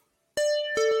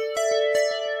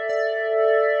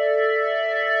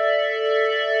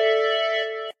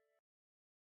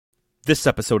This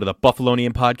episode of the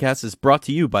Buffalonian Podcast is brought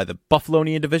to you by the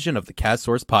Buffalonian division of the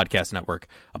CastSource Podcast Network,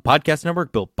 a podcast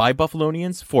network built by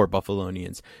Buffalonians for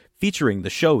Buffalonians, featuring the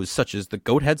shows such as the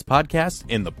Goatheads Podcast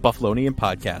and the Buffalonian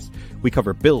Podcast. We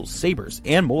cover Bills, Sabres,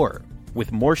 and more,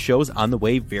 with more shows on the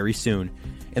way very soon.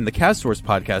 And the CastSource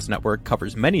Podcast Network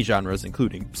covers many genres,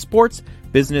 including sports,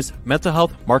 business, mental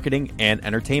health, marketing, and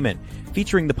entertainment,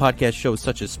 featuring the podcast shows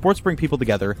such as Sports Bring People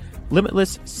Together,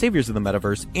 Limitless, Saviors of the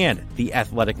Metaverse, and The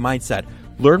Athletic Mindset.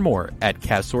 Learn more at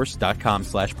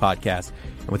castsource.com/podcast.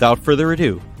 And without further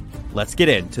ado, let's get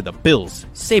into the Bills,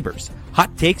 Sabres,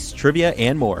 hot takes, trivia,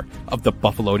 and more of the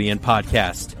Buffalonian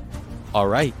Podcast. All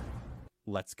right,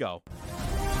 let's go.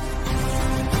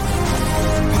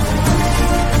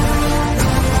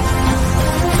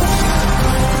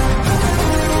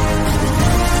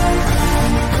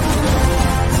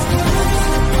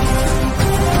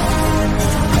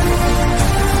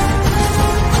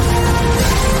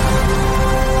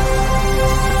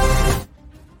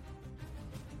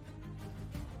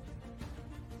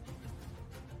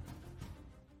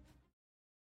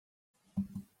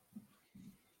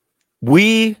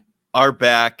 We are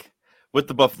back with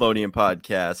the Buffalonian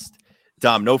Podcast.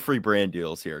 Dom, no free brand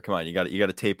deals here. Come on, you got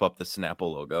to tape up the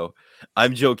Snapple logo.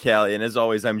 I'm Joe Callie, and as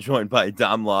always, I'm joined by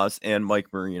Dom Loss and Mike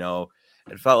Marino.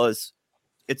 And fellas,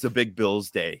 it's a big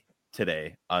Bills day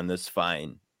today on this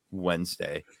fine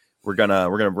Wednesday. We're gonna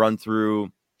run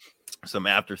through some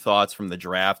afterthoughts from the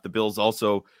draft. The Bills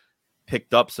also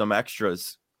picked up some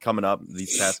extras coming up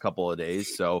these past couple of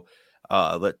days. So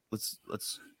let's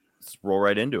roll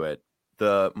right into it.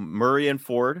 The Murray and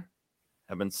Ford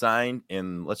have been signed,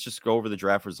 and let's just go over the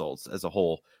draft results as a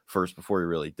whole first before we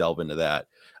really delve into that.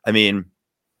 I mean,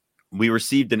 we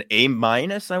received an A-,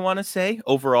 I want to say,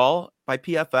 overall by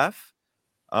PFF.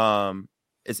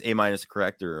 Is A-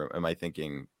 correct, or am I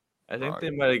thinking? I think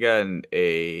they might have gotten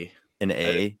A. An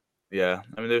A? Yeah.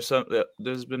 I mean, there's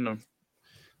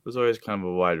always kind of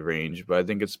a wide range, but I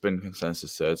think it's been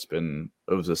consensus that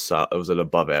it was an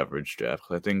above average draft.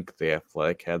 I think the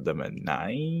Athletic had them at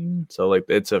 9, so like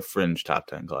it's a fringe top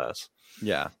 10 class.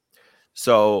 Yeah.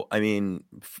 So I mean,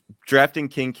 drafting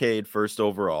Kincaid first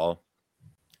overall.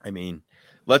 I mean,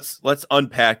 let's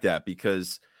unpack that,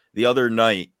 because the other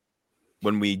night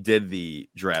when we did the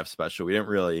draft special,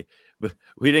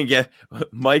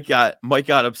 Mike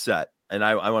got upset, and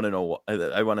I want to know.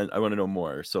 I want to know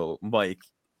more. So Mike,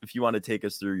 if you want to take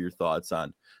us through your thoughts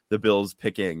on the Bills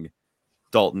picking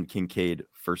Dalton Kincaid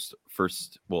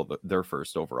their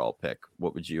first overall pick,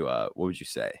 what would you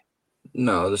say?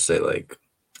 No, I'll just say, like,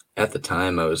 at the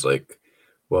time I was like,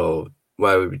 well,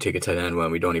 why would we take a tight end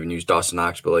when we don't even use Dawson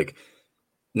Knox? But like,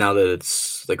 now that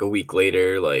it's like a week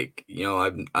later, like, you know,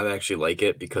 I actually like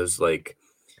it, because like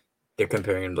they're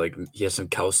comparing him, like he has some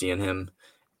Kelsey in him,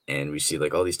 and we see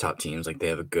like all these top teams, like they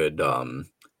have a good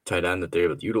tight end that they're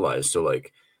able to utilize. So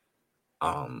like,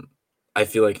 I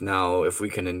feel like now if we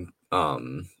can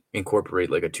incorporate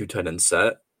like a 2 tight end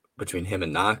set between him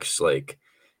and Knox, like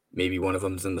maybe one of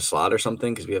them's in the slot or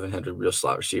something, because we haven't had a real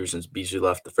slot receiver since Beasley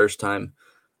left the first time.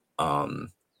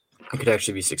 It could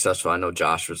actually be successful. I know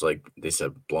Josh was, like they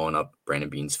said, blowing up Brandon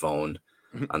Beane's phone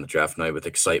on the draft night with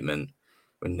excitement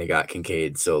when they got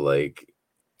Kincaid. So like,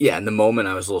 yeah, in the moment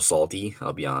I was a little salty,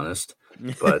 I'll be honest,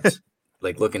 but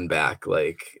like looking back,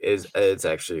 like it's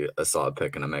actually a solid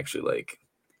pick, and I'm actually like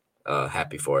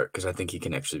happy for it, because I think he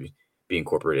can actually be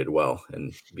incorporated well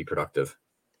and be productive.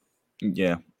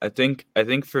 Yeah, I think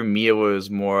for me it was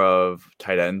more of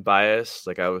tight end bias.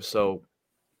 Like I was so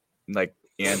like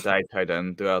anti tight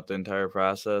end throughout the entire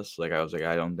process. Like I was like,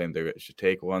 I don't think they should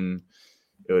take one.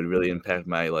 It would really impact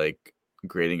my like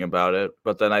grading about it.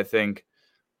 But then I think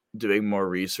doing more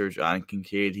research on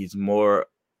Kincaid, he's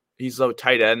a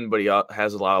tight end, but he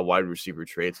has a lot of wide receiver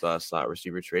traits, a lot of slot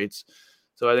receiver traits.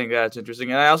 So I think that's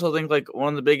interesting. And I also think like one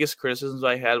of the biggest criticisms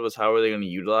I had was how are they going to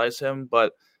utilize him?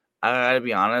 But I gotta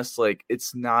be honest, like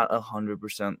it's not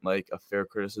 100% like a fair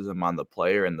criticism on the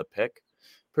player and the pick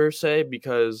per se,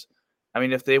 because I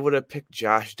mean, if they would have picked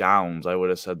Josh Downs, I would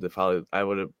have said I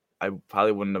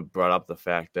probably wouldn't have brought up the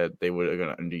fact that they were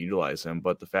going to underutilize him.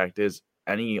 But the fact is,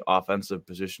 any offensive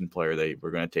position player they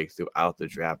were going to take throughout the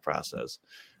draft process,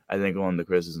 I think one of the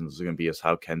criticisms is going to be is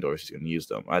how Ken Dorsey's going to use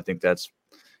them. I think I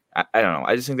don't know.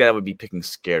 I just think that would be picking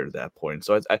scared at that point.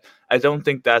 So I don't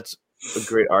think that's a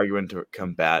great argument to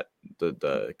combat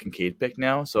the Kincaid pick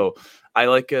now. So I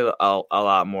like it a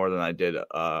lot more than I did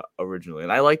originally.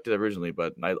 And I liked it originally,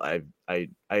 but I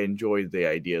enjoyed the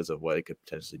ideas of what it could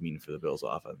potentially mean for the Bills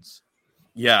offense.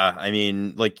 Yeah, I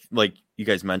mean, like you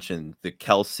guys mentioned, the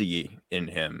Kelsey in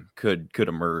him could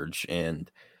emerge,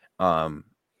 and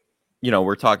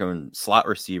we're talking slot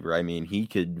receiver. I mean, he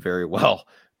could very well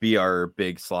be our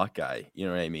big slot guy. You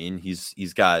know what I mean? He's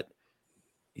got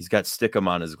stickum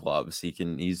on his gloves.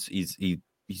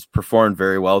 He's performed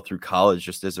very well through college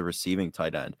just as a receiving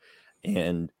tight end.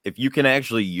 And if you can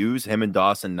actually use him and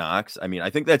Dawson Knox, I mean, I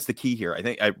think that's the key here.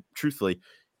 I truthfully,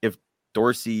 if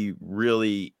Dorsey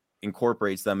really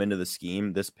incorporates them into the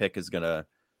scheme, this pick is going to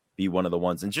be one of the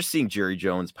ones. And just seeing Jerry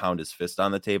Jones pound his fist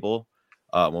on the table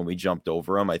when we jumped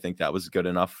over him, I think that was good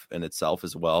enough in itself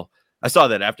as well. I saw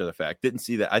that after the fact. Didn't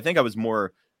see that. I think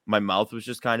my mouth was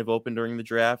just kind of open during the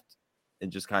draft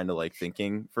and just kind of like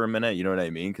thinking for a minute. You know what I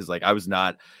mean? Because like I was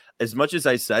not, as much as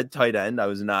I said tight end, I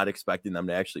was not expecting them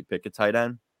to actually pick a tight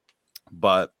end.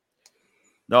 But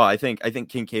no, I think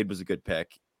Kincaid was a good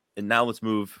pick. And now let's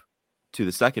move to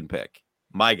the second pick.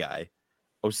 My guy,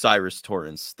 O'Cyrus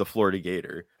Torrence, the Florida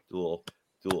Gator. Do a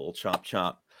little chomp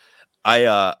chomp.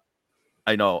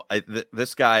 I know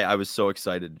this guy, I was so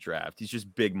excited to draft. He's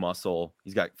just big muscle.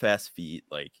 He's got fast feet.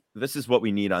 Like, this is what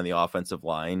we need on the offensive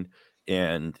line.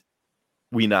 And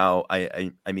we now,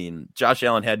 I mean, Josh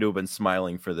Allen had to have been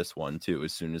smiling for this one too.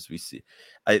 As soon as we see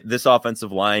this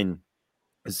offensive line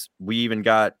we even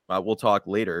got, we'll talk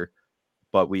later,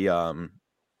 but we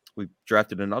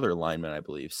drafted another lineman, I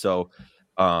believe. So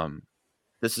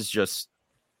this is just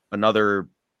another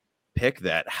pick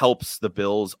that helps the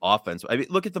Bills offense. I mean,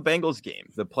 look at the Bengals game,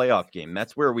 the playoff game.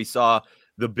 That's where we saw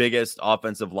the biggest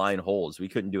offensive line holes. We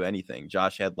couldn't do anything.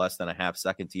 Josh had less than a half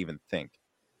second to even think.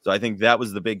 So I think that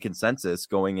was the big consensus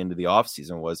going into the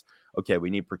offseason was, okay, we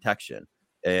need protection.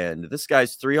 And this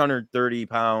guy's 330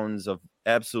 pounds of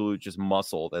absolute just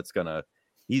muscle. That's gonna,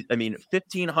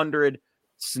 1,500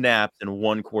 snaps and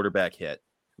one quarterback hit.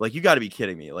 Like, you got to be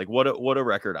kidding me. Like, what a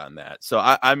record on that. So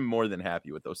I'm more than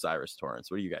happy with O'Cyrus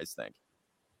Torrence. What do you guys think?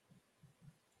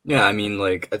 Yeah, I mean,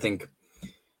 like, I think,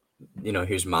 he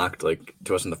was mocked like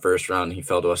to us in the first round. He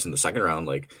fell to us in the second round.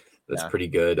 Like, that's pretty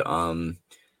good.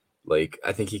 Like,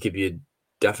 I think he could be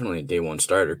definitely a day one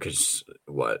starter because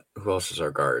who else is our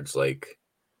guards? Like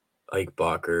Ike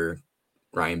Bacher,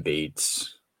 Ryan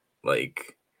Bates.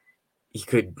 Like, he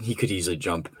could easily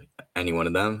jump any one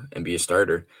of them and be a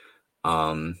starter.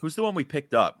 Who's the one we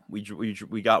picked up? We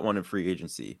got one in free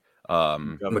agency.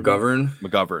 McGovern,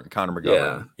 Connor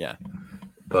McGovern. Yeah.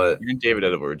 But even David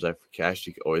Edwards, I've cashed.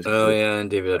 You always. Oh yeah, and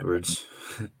David Edwards.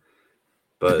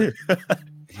 but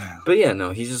yeah,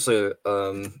 no, he's just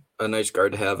a nice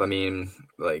guard to have. I mean,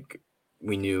 like,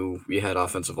 we knew we had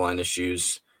offensive line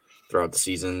issues throughout the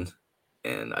season,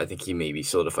 and I think he maybe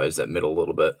solidifies that middle a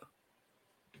little bit.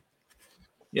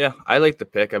 Yeah, I like the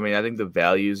pick. I mean, I think the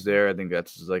value's there. I think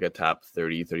that's like a top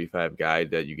 30, 35 guy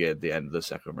that you get at the end of the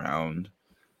second round.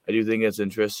 I do think it's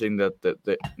interesting that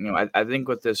I think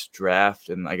with this draft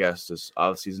and I guess this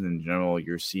offseason in general,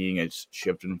 you're seeing a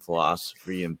shift in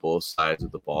philosophy in both sides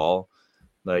of the ball.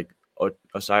 Like,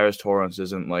 O'Cyrus Torrence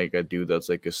isn't like a dude that's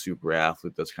like a super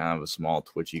athlete that's kind of a small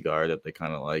twitchy guard that they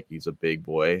kind of like. He's a big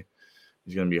boy.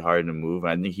 He's going to be hard to move.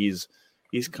 And I think he's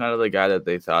kind of the guy that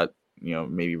they thought,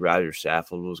 maybe Roger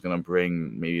Saffold was going to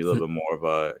bring maybe a little bit more of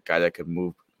a guy that could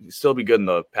move. He'd still be good in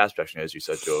the pass protection, as you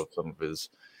said, Joe. Some of his,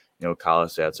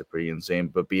 college stats are pretty insane,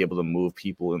 but be able to move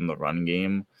people in the run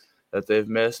game that they've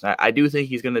missed. I do think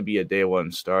he's going to be a day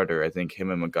one starter. I think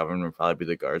him and McGovern will probably be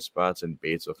the guard spots, and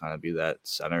Bates will kind of be that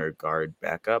center guard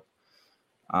backup.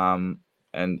 And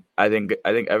I think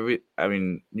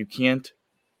you can't,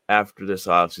 after this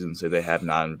offseason, say they have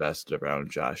not invested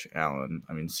around Josh Allen.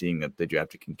 I mean, seeing that they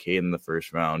drafted Kincaid in the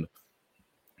first round,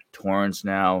 Torrence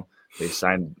now, they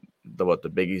signed the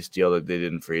biggest deal that they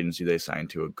did in free agency, they signed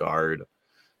to a guard.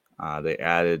 They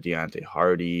added Deontay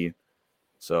Hardy.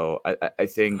 So I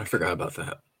think I forgot about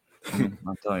that.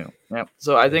 I'm telling you. Yeah.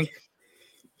 So I think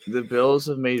the Bills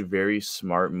have made very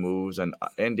smart moves and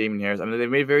Damien Harris. I mean, they've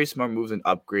made very smart moves in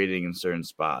upgrading in certain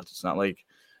spots. It's not like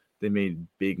they made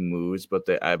big moves, but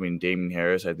Damien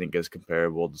Harris, I think, is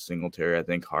comparable to Singletary. I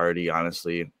think Hardy,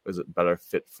 honestly, is a better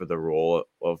fit for the role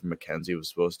of McKenzie was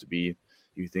supposed to be.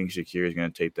 You think Shakir is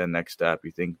going to take that next step.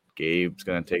 You think Gabe's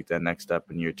going to take that next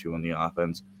step in year two on the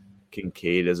offense.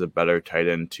 Kincaid is a better tight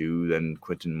end too than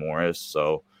Quentin Morris.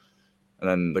 So,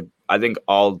 and then I think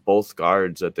both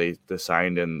guards that they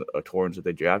signed and Torrence that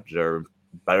they drafted are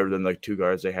better than the two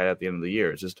guards they had at the end of the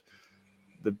year. It's just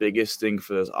the biggest thing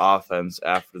for this offense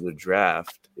after the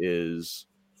draft is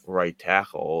right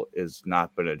tackle is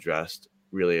not been addressed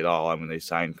really at all. I mean, they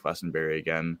signed Quessenberry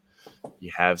again.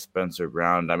 You have Spencer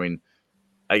Brown. I mean,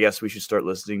 I guess we should start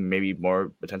listening maybe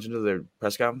more attention to their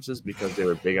press conferences because they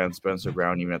were big on Spencer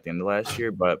Brown even at the end of last year.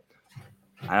 But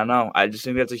I don't know. I just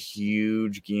think that's a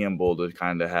huge gamble to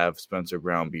kind of have Spencer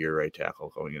Brown be your right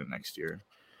tackle going into next year.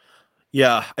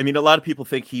 Yeah, I mean, a lot of people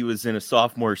think he was in a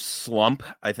sophomore slump.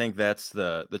 I think that's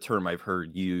the term I've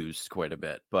heard used quite a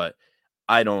bit, but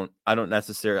I don't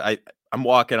necessarily. I'm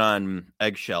walking on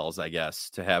eggshells, I guess,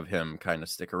 to have him kind of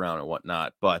stick around and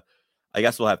whatnot. But I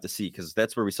guess we'll have to see because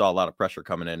that's where we saw a lot of pressure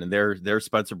coming in, and there's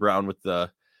Spencer Brown with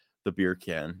the beer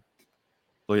can.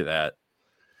 Look at that.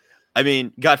 I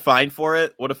mean, got fined for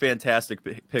it. What a fantastic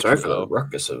picture! Sorry for the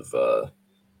ruckus of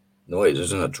noise.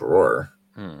 There's in a drawer.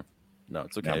 No,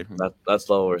 it's okay. Yeah, that's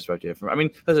level of respect you have. I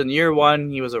mean, listen, year one,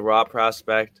 he was a raw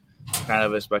prospect. Kind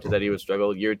of expected that he would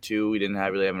struggle. Year two, he didn't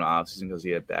really have an offseason because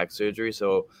he had back surgery.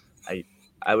 So I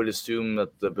would assume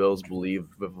that the Bills believe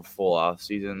with a full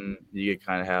offseason, you could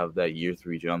kind of have that year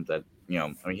three jump that, I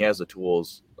mean, he has the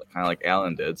tools kind of like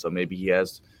Allen did. So maybe he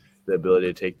has the ability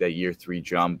to take that year three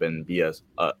jump and be an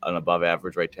above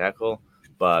average right tackle.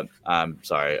 But I'm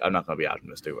sorry, I'm not going to be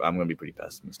optimistic. I'm going to be pretty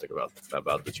pessimistic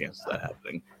about the chances of that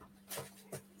happening.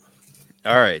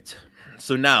 All right.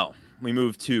 So now we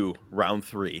move to round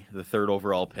 3, the third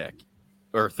overall pick.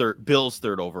 Or Bills'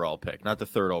 third overall pick, not the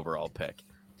third overall pick.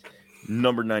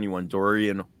 Number 91,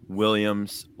 Dorian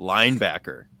Williams,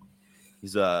 linebacker.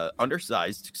 He's a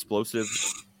undersized, explosive,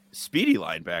 speedy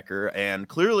linebacker, and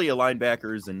clearly a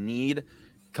linebacker is a need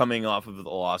coming off of the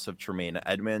loss of Tremaine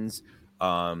Edmonds.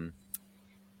 I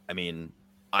mean,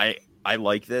 I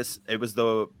like this. It was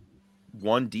the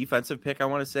one defensive pick, I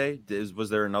want to say. Was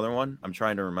there another one? I'm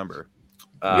trying to remember.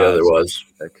 Yeah, there was.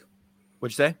 What'd you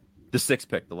say? The 6th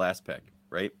pick, the last pick,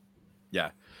 right? Yeah.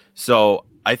 So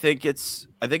I think it's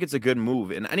a good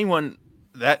move, and anyone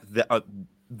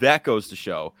that goes to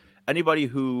show anybody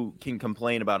who can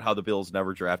complain about how the Bills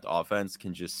never draft offense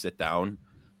can just sit down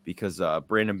because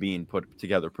Brandon Beane put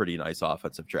together a pretty nice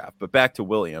offensive draft. But back to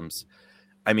Williams,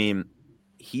 I mean,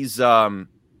 he's going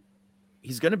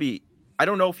to be. I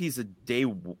don't know if he's a day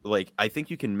like I think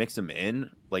you can mix him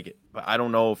in like, but I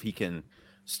don't know if he can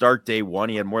start day one.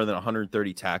 He had more than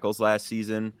 130 tackles last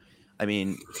season. I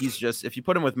mean, he's just if you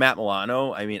put him with Matt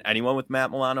Milano, I mean, anyone with Matt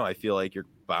Milano, I feel like you're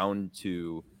bound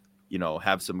to,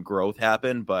 have some growth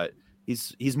happen. But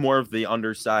he's more of the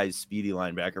undersized, speedy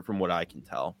linebacker from what I can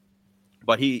tell.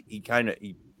 But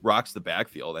he rocks the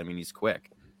backfield. I mean, he's quick.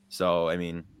 So I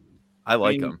mean, I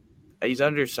like him. He's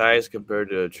undersized compared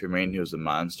to Tremaine, who's a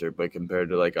monster, but compared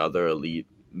to like other elite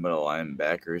middle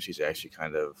linebackers, he's actually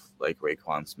kind of like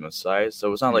Raekwon Smith size.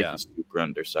 So it's not like he's super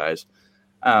undersized.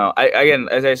 Again,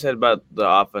 as I said about the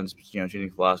offense, changing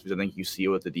philosophies, I think you see it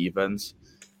with the defense.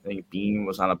 I think Beane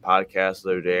was on a podcast the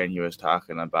other day, and he was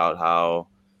talking about how,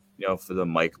 for the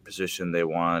Mike position, they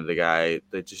wanted the guy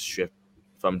that just shift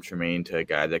from Tremaine to a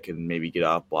guy that can maybe get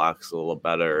off blocks a little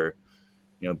better,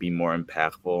 be more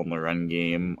impactful in the run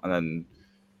game. And then,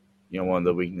 one of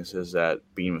the weaknesses that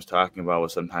Beane was talking about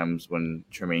was sometimes when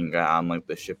Tremaine got on like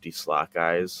the shifty slot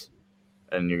guys,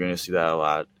 and you're going to see that a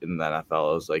lot in the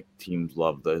NFL is like teams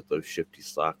love those shifty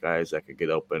slot guys that could get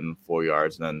open 4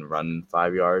 yards and then run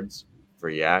 5 yards for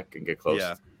yak and get close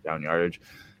down yardage.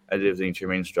 I did think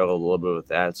Tremaine struggled a little bit with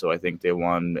that. So I think they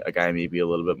want a guy maybe a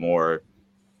little bit more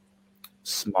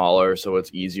smaller so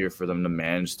it's easier for them to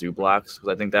manage through blocks.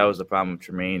 Because I think that was the problem with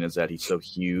Tremaine is that he's so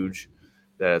huge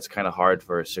that it's kind of hard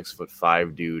for a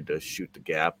 6'5" dude to shoot the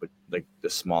gap, but like the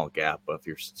small gap. But if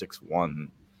you're 6'1",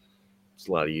 it's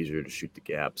a lot easier to shoot the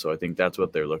gap. So I think that's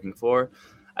what they're looking for.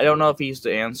 I don't know if he's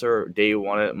the answer day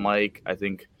one at Mike. I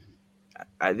think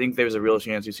there's a real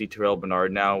chance you see Terrell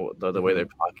Bernard now, the way they're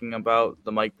talking about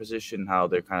the Mike position, how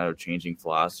they're kind of changing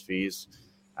philosophies,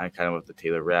 and kind of with the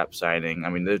Taylor Rapp signing. I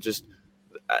mean, they're just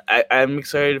I'm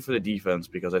excited for the defense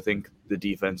because I think the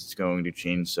defense is going to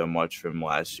change so much from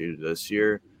last year to this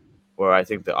year, where I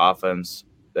think the offense,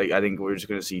 I think we're just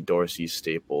going to see Dorsey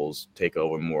Staples take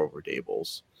over more over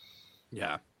Daboll's.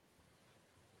 Yeah.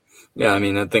 Yeah, I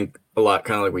mean, I think a lot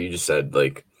kind of like what you just said,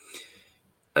 like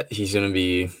he's going to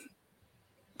be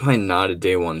probably not a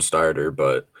day one starter,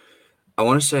 but I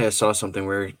want to say I saw something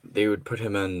where they would practice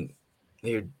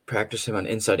him on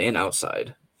inside and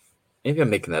outside. Maybe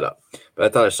I'm making that up, but I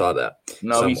thought I saw that.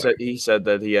 No, somewhere. he said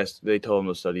that they told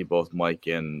him to study both Mike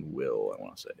and Will, I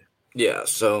want to say. Yeah,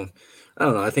 so I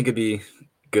don't know. I think it'd be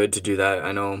good to do that.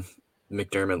 I know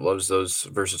McDermott loves those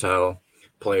versatile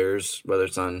players, whether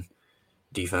it's on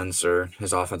defense or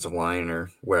his offensive line or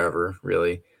wherever,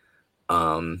 really.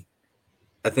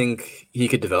 I think he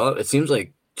could develop. It seems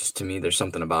like, just to me, there's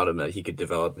something about him that he could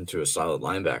develop into a solid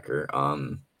linebacker.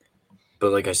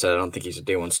 But like I said, I don't think he's a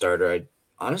day one starter.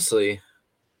 Honestly,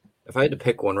 if I had to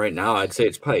pick one right now, I'd say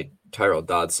it's probably Tyrell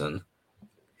Dodson.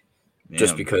 Yeah.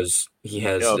 Just because he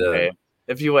has. Okay.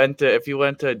 If you went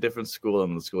to a different school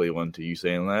than the school you went to, you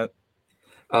saying that?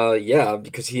 Yeah,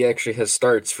 because he actually has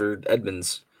starts for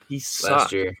Edmonds. He last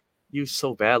sucked. year. He was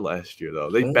so bad last year, though.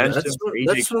 They benched him for AJ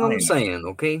That's what I'm Klein. saying,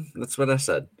 okay? That's what I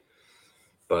said.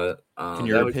 But And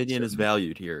your opinion is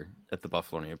valued here at the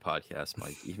Buffalonian podcast,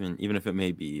 Mike. Even if it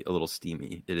may be a little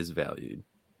steamy, it is valued.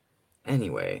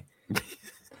 Anyway,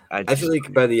 I feel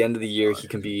like by the end of the year he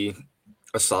can be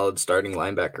a solid starting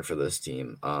linebacker for this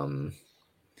team. I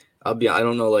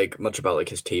don't know like much about like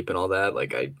his tape and all that.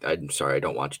 Like I'm sorry, I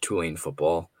don't watch Tulane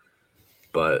football,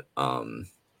 but I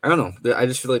don't know. I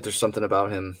just feel like there's something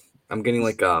about him. I'm getting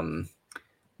like the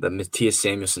Matthias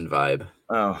Samuelson vibe.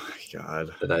 Oh my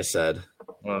god, that I said.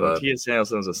 Well, Matthias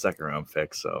Samuelson was a second-round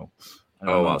pick, so.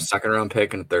 Wow, second-round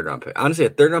pick and a third-round pick. Honestly, a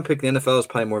third-round pick in the NFL is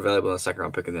probably more valuable than a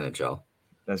second-round pick in the NHL.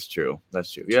 That's true. Yeah,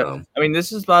 so, I mean,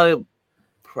 this is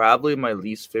probably my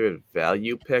least favorite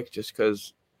value pick, just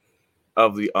because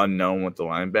of the unknown with the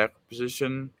linebacker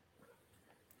position.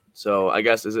 So I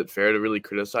guess, is it fair to really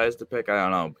criticize the pick? I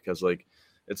don't know, because like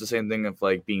it's the same thing of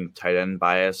like being tight end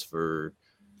bias for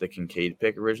the Kincaid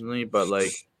pick originally, but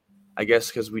like. I guess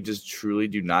because we just truly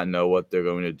do not know what they're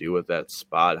going to do with that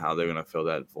spot, how they're going to fill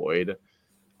that void.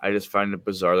 I just find it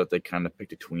bizarre that they kind of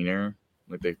picked a tweener.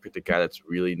 Like they picked a guy that's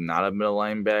really not a middle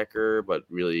linebacker, but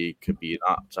really could be an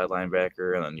outside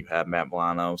linebacker. And then you have Matt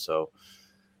Milano. So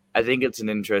I think it's an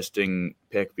interesting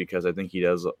pick because I think he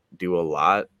does do a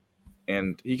lot.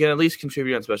 And he can at least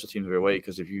contribute on special teams right away.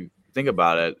 Because if you think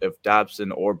about it, if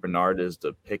Dobson or Bernard is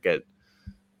the pick at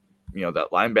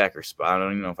that linebacker spot, I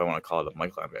don't even know if I want to call it a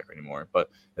Mike linebacker anymore, but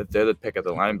if they're the pick at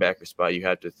the linebacker spot, you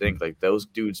have to think like those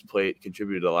dudes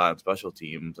contributed a lot on special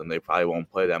teams, and they probably won't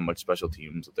play that much special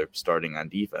teams if they're starting on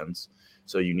defense.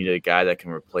 So you need a guy that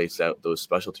can replace out those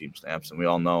special team snaps, and we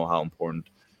all know how important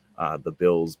the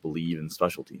Bills believe in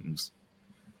special teams.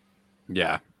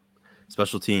 Yeah,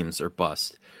 special teams are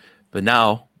bust. But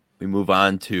now we move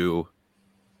on to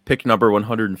pick number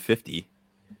 150,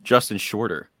 Justin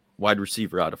Shorter, wide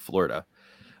receiver out of Florida.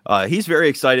 He's very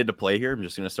excited to play here. I'm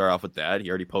just going to start off with that. He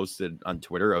already posted on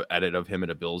Twitter an edit of him in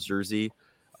a Bills jersey.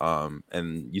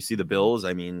 And you see the Bills.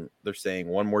 I mean, they're saying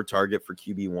one more target for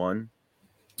QB1.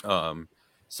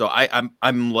 So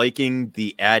I'm liking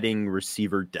the adding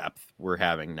receiver depth we're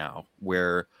having now,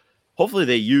 where hopefully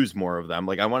they use more of them.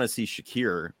 Like I want to see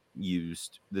Shakir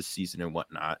used this season and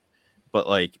whatnot. But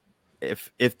like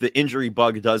if the injury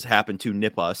bug does happen to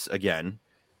nip us again,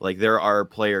 like there are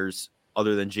players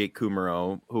other than Jake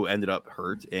Kumaro who ended up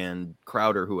hurt and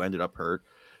Crowder who ended up hurt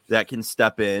that can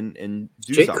step in and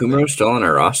do Jake something. Kumaro still on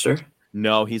our roster?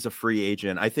 No, he's a free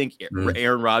agent. I think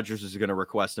Aaron Rodgers is going to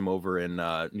request him over in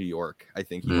New York. I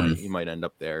think he might end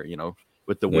up there,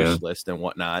 with the wish list and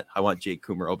whatnot. I want Jake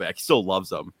Kumaro back. He still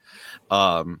loves him.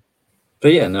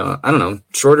 But yeah, no, I don't know.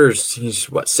 Shorter's he's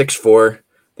 6'4". I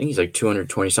think he's like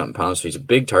 220 something pounds. So he's a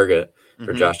big target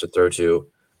for Josh to throw to.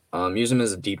 Use him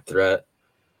as a deep threat.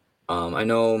 I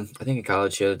think in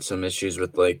college he had some issues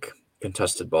with like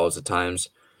contested balls at times,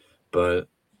 but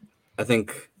I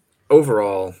think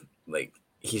overall, like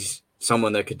he's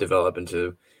someone that could develop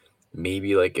into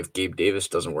maybe like if Gabe Davis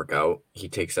doesn't work out, he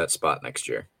takes that spot next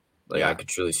year. Like I could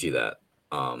truly see that.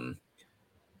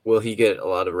 Will he get a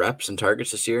lot of reps and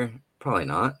targets this year? Probably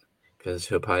not, because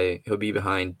he'll be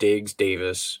behind Diggs,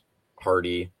 Davis,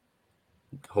 Hardy,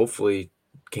 hopefully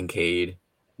Kincaid,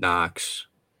 Knox,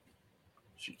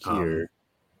 Shakir.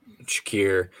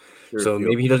 Sure, so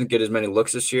maybe he doesn't get as many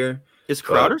looks this year. Is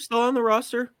Crowder still on the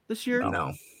roster this year?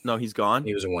 No, he's gone.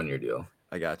 He was a 1-year deal.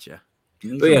 I gotcha.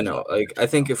 But yeah, no, like I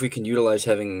think if we can utilize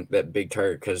having that big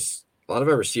target, because a lot of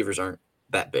our receivers aren't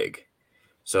that big,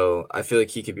 so I feel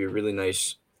like he could be a really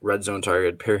nice red zone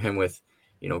target. Pair him with,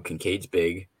 Kincaid's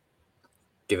big,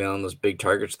 giving him those big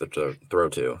targets to throw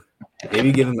to.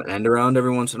 Maybe give him an end around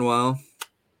every once in a while.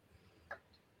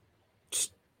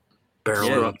 Just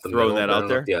barrel up the middle, that out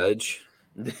there, the edge.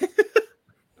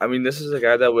 I mean, this is a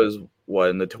guy that was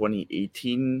in the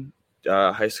 2018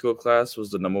 high school class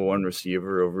was the number one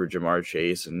receiver over Jamar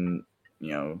Chase and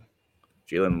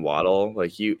Jalen Waddle.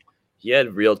 Like he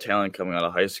had real talent coming out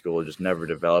of high school, just never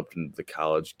developed into the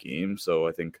college game. So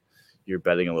I think you're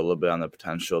betting a little bit on the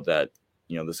potential that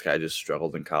this guy just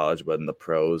struggled in college, but in the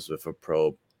pros with a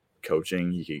pro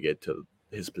coaching, he could get to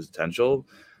his potential.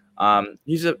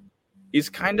 He's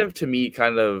kind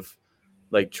of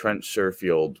like Trent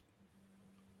Sherfield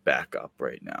backup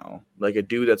right now, like a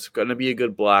dude that's going to be a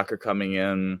good blocker coming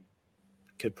in,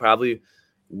 could probably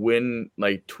win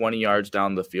like 20 yards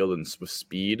down the field and with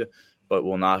speed, but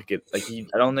will not get I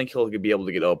don't think he'll be able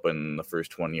to get open in the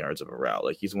first 20 yards of a route.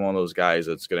 Like he's one of those guys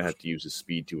that's going to have to use his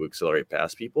speed to accelerate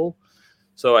past people.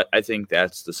 So I think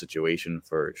that's the situation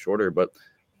for Shorter, but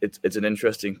it's an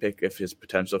interesting pick if his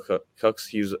potential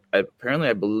cooks. I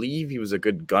believe he was a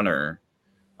good gunner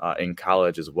in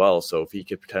college as well. So if he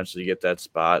could potentially get that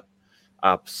spot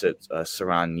opposite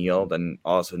Saran Neal, then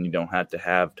all of a sudden you don't have to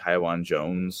have Taiwan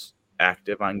Jones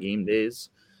active on game days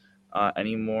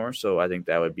anymore. So I think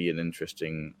that would be an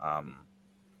interesting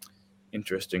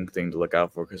thing to look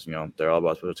out for because, they're all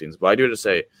about special teams. But I do have to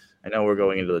say, I know we're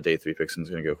going into the day 3 picks and it's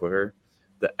going to go quicker.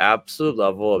 The absolute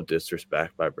level of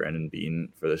disrespect by Brandon Beane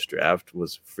for this draft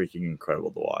was freaking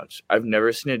incredible to watch. I've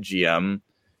never seen a GM.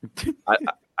 The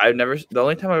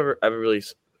only time I ever really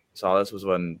saw this was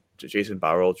when Jason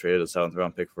Bauer traded a 7th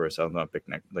round pick for a 7th round pick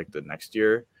the next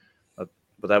year. But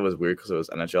that was weird because it was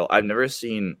NHL. I've never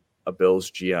seen a Bills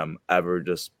GM ever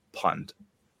just punt.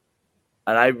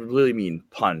 And I really mean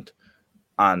punt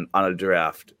on a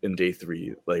draft in day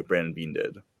 3 like Brandon Beane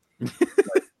did.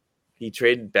 He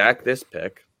traded back this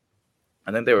pick.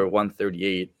 I think they were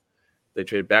 138. They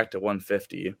traded back to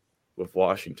 150 with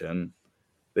Washington.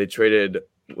 They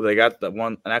got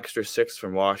an extra 6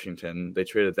 from Washington. They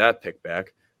traded that pick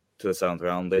back to the 7th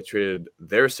round. They traded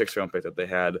their 6th round pick that they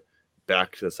had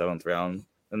back to the 7th round.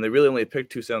 And they really only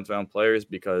picked 2 7th round players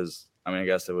because, I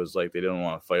guess it was like they didn't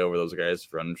want to fight over those guys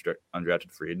for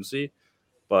undrafted free agency.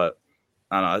 But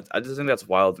I don't know. I just think that's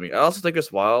wild to me. I also think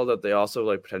it's wild that they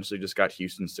also potentially just got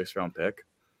Houston's 6th round pick.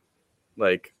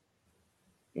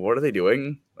 What are they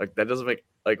doing? That doesn't make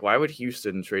why would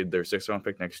Houston trade their 6th round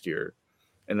pick next year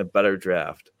in a better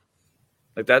draft?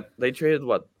 That they traded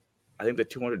what? I think the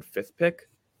 205th pick.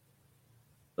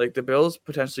 The Bills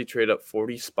potentially trade up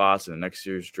 40 spots in the next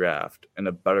year's draft in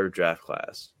a better draft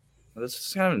class. That's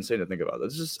just kind of insane to think about.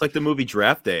 It's just like the movie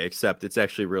Draft Day, except it's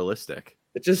actually realistic.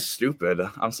 It's just stupid.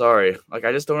 I'm sorry. I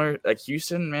just don't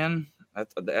Houston, man. I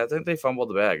think they fumbled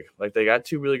the bag. They got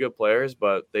 2 really good players,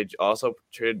 but they also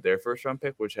traded their 1st round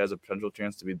pick, which has a potential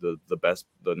chance to be the best,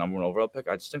 the number 1 overall pick.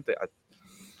 I just think they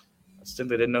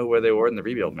didn't know where they were in the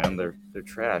rebuild, man. They're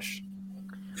trash.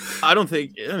 I don't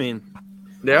think.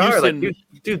 They Houston, are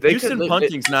dude. Houston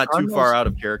punting's not too far out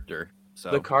of character.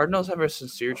 So the Cardinals have a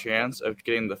sincere chance of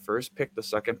getting the 1st pick, the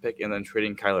 2nd pick, and then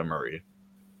trading Kyler Murray.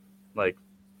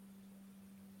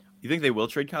 You think they will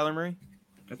trade Kyler Murray?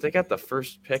 If they got the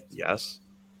 1st pick, yes.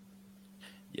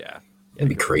 Yeah, it'd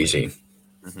be crazy.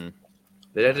 Mm-hmm.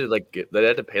 They had to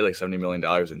pay $70 million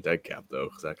in dead cap though,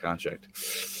 because that contract.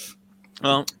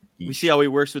 Well, we see how he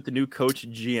works with the new coach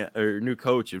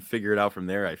and figure it out from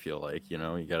there. I feel like you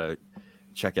gotta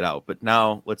check it out. But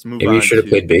now let's move on. Maybe you should have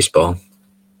played baseball.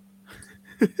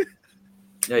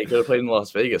 Yeah, you could have played in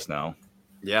Las Vegas now.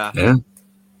 Yeah.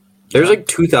 There's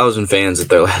 2,000 fans at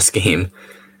their last game.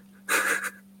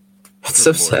 That's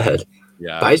so sad.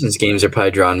 Yeah. Bison's games are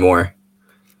probably drawing more.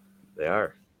 They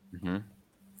are.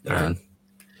 Mm-hmm.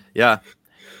 Yeah.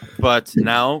 But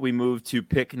now we move to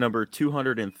pick number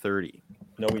 230.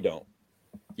 No, we don't.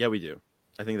 Yeah, we do.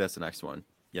 I think that's the next one.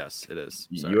 Yes, it is.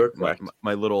 Sorry. You're correct.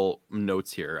 My little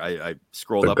notes here. I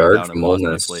scrolled the up guard and down and from lost Ole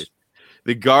my Miss. place.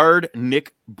 The guard,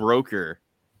 Nick Broker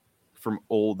from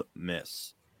Ole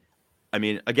Miss.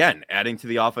 Again, adding to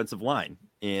the offensive line.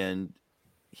 And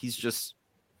he's just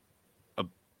a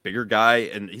bigger guy,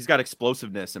 and he's got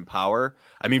explosiveness and power.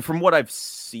 From what I've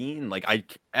seen,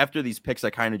 after these picks, I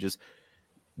kind of just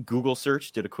Google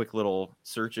search, did a quick little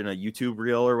search in a YouTube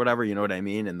reel or whatever, you know what I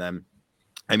mean? And then,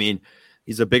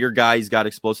 he's a bigger guy. He's got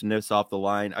explosiveness off the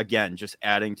line. Again, just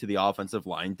adding to the offensive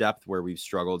line depth where we've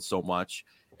struggled so much.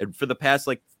 And for the past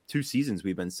 2 seasons,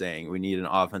 we've been saying we need an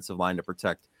offensive line to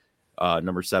protect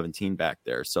number 17 back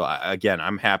there. So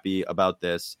I'm happy about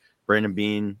this. Brandon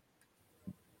Beane,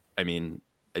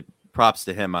 props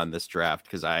to him on this draft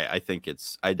because I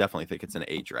definitely think it's an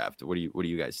A draft. What do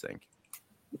you guys think?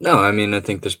 No, I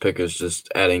think this pick is just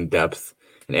adding depth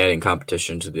and adding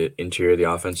competition to the interior of the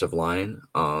offensive line.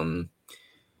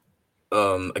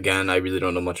 Again, I really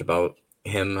don't know much about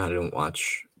him. I don't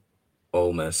watch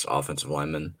Ole Miss offensive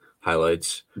lineman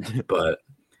highlights, but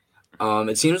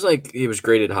it seems like he was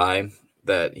graded high,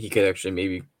 that he could actually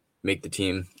maybe make the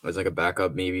team as a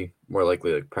backup, maybe more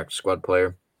likely practice squad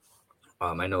player.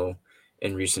 I know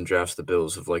in recent drafts the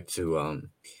Bills have liked to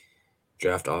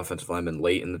draft offensive linemen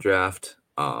late in the draft,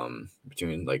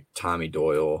 between Tommy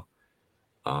Doyle,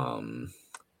 blanking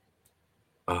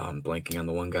on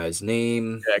the one guy's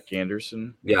name. Jack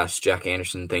Anderson. Yes, Jack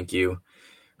Anderson. Thank you.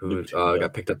 Who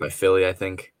got picked up by Philly, I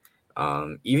think.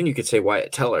 Even you could say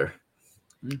Wyatt Teller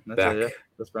back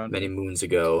many moons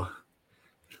ago.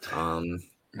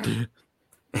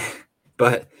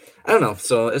 But I don't know.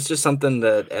 So it's just something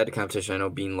that add to competition. I know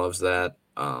Beane loves that.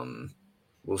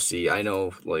 We'll see. I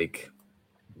know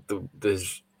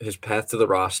his path to the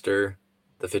roster,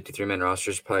 the 53-man roster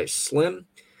is probably slim.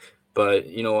 But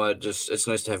you know what? Just it's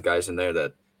nice to have guys in there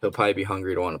that he'll probably be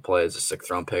hungry to want to play as a 6th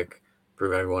round pick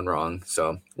prove everyone wrong.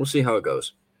 So we'll see how it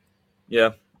goes.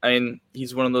 Yeah. I mean,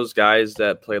 he's one of those guys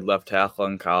that played left tackle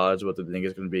in college, but they think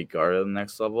is going to be guard at the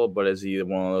next level. But is he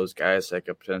one of those guys that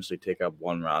could potentially take up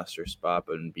one roster spot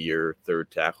and be your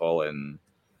third tackle and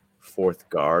fourth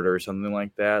guard or something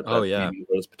like that? Oh, That's yeah. maybe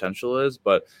what his potential is,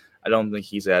 but I don't think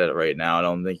he's at it right now. I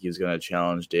don't think he's going to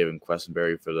challenge David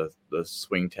Questenberry for the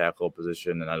swing tackle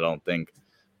position, and I don't think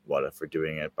if we're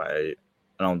doing it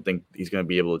I don't think he's going to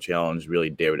be able to challenge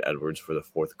really David Edwards for the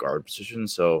fourth guard position.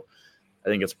 So I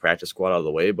think it's practice squad out of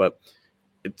the way, but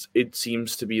it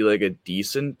seems to be like a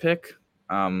decent pick.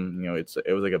 It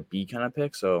was like a B kind of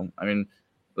pick. So I mean,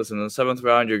 listen, in the 7th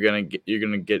round, you're gonna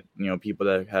get people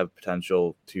that have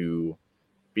potential to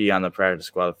be on the practice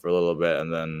squad for a little bit,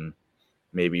 and then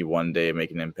maybe one day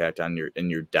make an impact on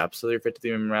your depths of your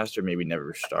 50-team roster. Maybe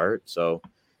never start. So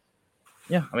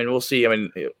yeah, I mean, we'll see. I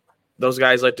mean, those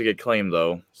guys like to get claimed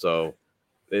though, so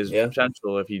there's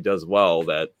potential if he does well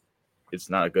that it's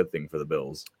not a good thing for the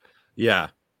Bills. Yeah.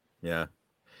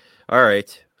 All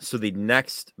right. So the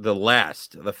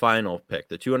final pick,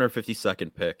 the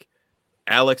 252nd pick,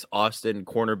 Alex Austin,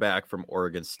 cornerback from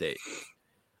Oregon State.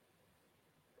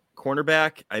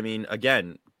 Cornerback, I mean,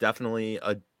 again, definitely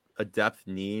a depth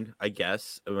need, I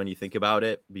guess, when you think about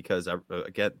it, because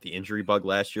again, the injury bug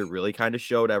last year really kind of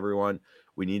showed everyone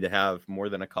we need to have more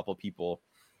than a couple people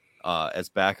as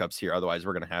backups here. Otherwise,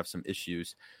 we're going to have some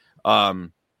issues.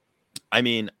 I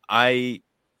mean, I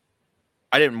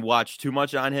didn't watch too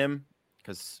much on him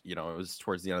because, it was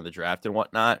towards the end of the draft and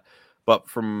whatnot. But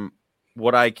from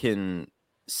what I can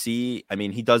see, I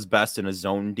mean, he does best in a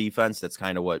zone defense. That's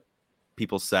kind of what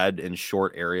people said in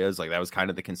short areas. Like that was kind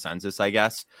of the consensus, I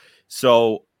guess.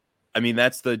 So, I mean,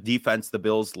 that's the defense the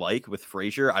Bills like with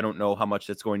Frazier. I don't know how much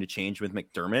that's going to change with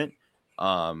McDermott.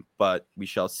 But we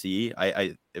shall see.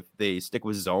 I if they stick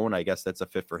with zone, I guess that's a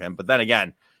fit for him. But then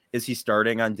again, is he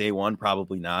starting on day one?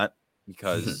 Probably not,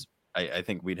 because I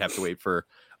think we'd have to wait for,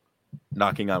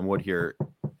 knocking on wood here,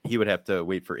 he would have to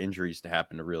wait for injuries to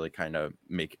happen to really kind of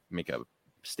make a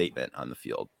statement on the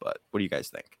field. But what do you guys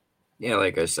think? Yeah,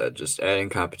 like I said, just adding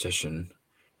competition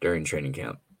during training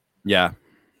camp. Yeah.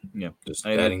 Just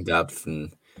adding depth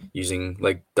and using,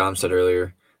 like Dom said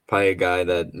earlier, probably a guy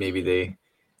that maybe they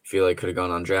feel like could have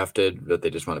gone undrafted, but they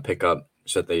just want to pick up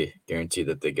so that they guarantee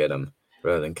that they get him,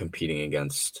 rather than competing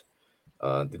against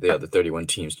the other 31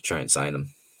 teams to try and sign him.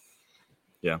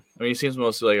 Yeah. I mean, he seems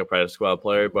mostly like a practice squad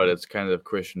player, but it's kind of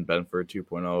Christian Benford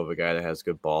 2.0 of a guy that has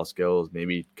good ball skills,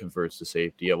 maybe converts to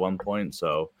safety at one point.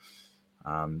 So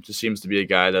just seems to be a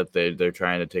guy that they're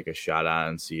trying to take a shot on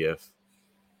and see if,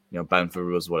 Benford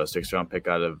was a 6th-round pick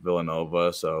out of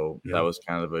Villanova. So that was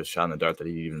kind of a shot in the dark that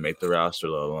he'd even make the roster,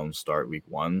 let alone start week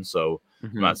 1. So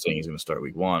I'm not saying he's going to start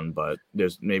week 1, but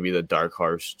there's maybe the dark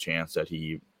horse chance that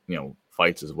he,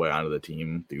 fights his way onto the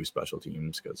team through special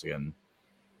teams. Because again,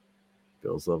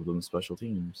 Bills love them special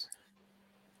teams.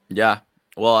 Yeah.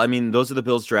 Well, I mean, those are the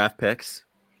Bills draft picks.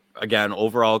 Again,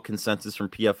 overall consensus from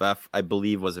PFF, I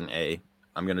believe, was an A.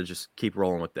 I'm going to just keep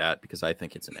rolling with that because I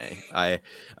think it's an A.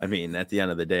 I mean, at the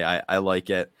end of the day, I like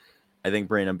it. I think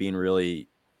Brandon Beane really,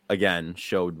 again,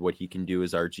 showed what he can do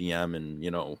as our GM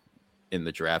and, in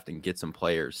the draft and get some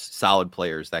players, solid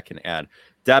players that can add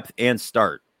depth and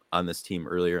start on this team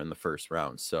earlier in the first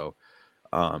round. So,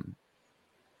 no,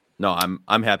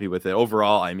 I'm happy with it.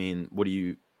 Overall, I mean,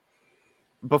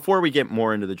 before we get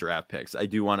more into the draft picks, I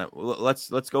do want to,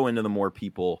 let's go into the more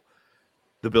people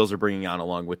the Bills are bringing on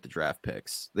along with the draft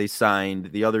picks.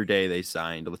 The other day, they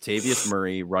signed Latavius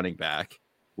Murray, running back,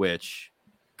 which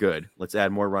good. Let's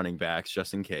add more running backs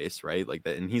just in case, right? Like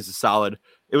that. And he's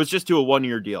it was just to a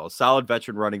 1-year deal, solid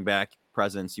veteran running back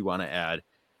presence you want to add.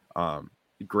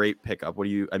 Great pickup. What do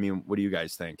you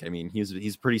guys think? I mean,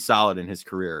 he's pretty solid in his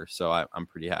career, so I'm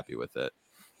pretty happy with it.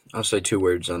 I'll say 2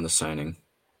 words on the signing: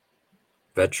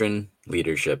 veteran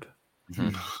leadership.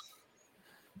 Mm-hmm.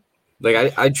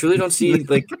 Like I truly don't see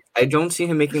I don't see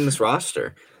him making this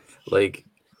roster. Like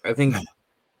I think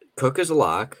Cook is a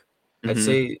lock. I'd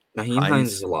say Nyheim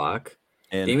Hines is a lock.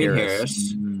 And Damien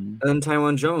Harris. And then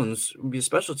Taiwan Jones would be a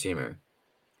special teamer.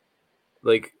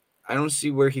 Like I don't see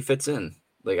where he fits in.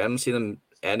 Like I don't see them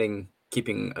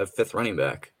keeping a 5th running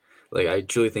back. Like I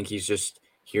truly think he's just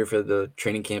here for the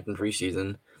training camp and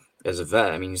preseason as a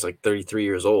vet. I mean, he's like 33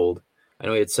 years old. I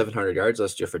know he had 700 yards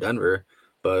last year for Denver,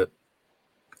 but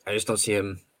I just don't see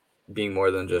him being more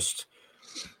than just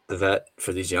the vet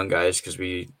for these young guys because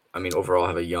overall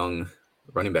have a young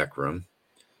running back room.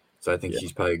 So I think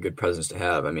he's probably a good presence to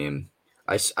have. I mean,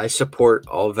 I support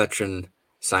all veteran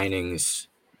signings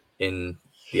in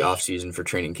the offseason for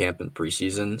training camp and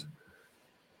preseason.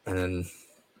 And then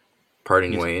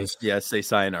parting ways. Yeah, say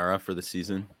sayonara for the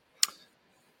season.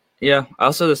 Yeah,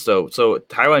 I'll say this though. So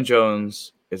Tyron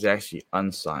Jones is actually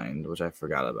unsigned, which I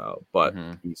forgot about. But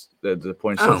he's the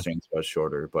points still stands much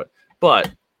shorter.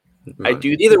 But I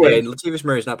do either way. Latavius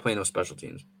Murray's not playing no special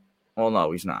teams. Well,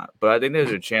 no, he's not. But I think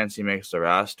there's a chance he makes the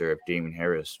roster if Damien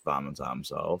Harris vomits on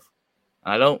himself.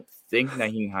 I don't think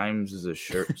Nyheim Hines is a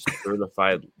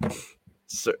certified.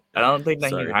 I don't think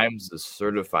Nyheim Hines is a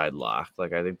certified lock.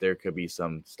 Like I think there could be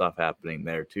some stuff happening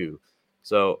there too.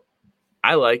 So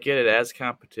I like it. It adds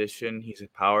competition. He's a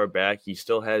power back. He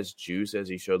still has juice as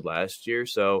he showed last year.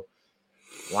 So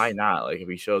why not? Like if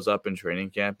he shows up in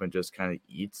training camp and just kind of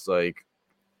eats, like,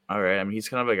 all right. I mean, he's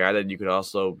kind of a guy that you could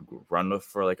also run with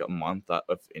for like a month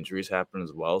if injuries happen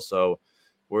as well. So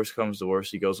worst comes to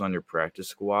worst, he goes on your practice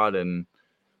squad. And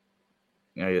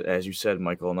you know, as you said,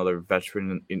 Michael, another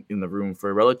veteran in the room for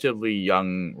a relatively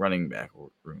young running back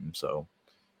room. So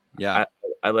yeah,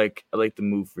 I like the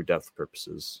move for depth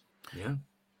purposes.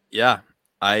 Yeah.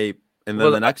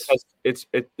 The next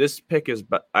this pick is,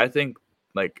 but I think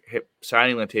like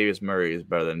signing Latavius Murray is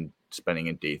better than spending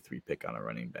a day 3 pick on a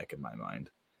running back in my mind.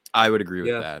 I would agree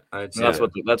with that. That's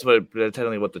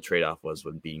technically what the trade off was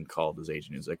when being called his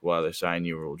agent. He's like, well, they sign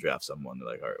you or we'll draft someone. They're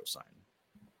like, all right, we'll sign.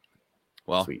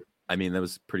 Well, sweet. I mean, that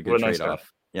was a pretty good trade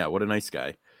off. Yeah, what a nice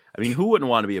guy. I mean, who wouldn't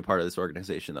want to be a part of this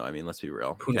organization, though? I mean, let's be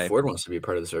real. Poona Ford wants to be a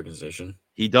part of this organization.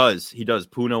 He does.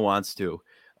 Poona wants to.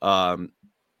 And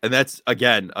that's,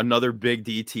 again, another big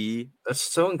DT. That's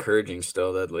so encouraging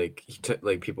still that, like,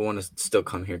 people want to still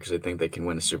come here because they think they can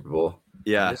win a Super Bowl.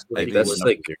 Yeah. That's like,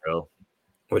 zero.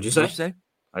 What'd you say?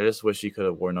 I just wish he could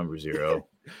have worn number 0.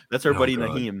 That's our buddy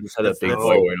Nyheim. He's had a big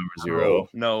boy wear number 0.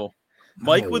 No.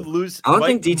 Mike would lose. I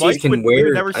don't think DTs can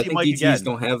wear. Never I see think Mike DTs again.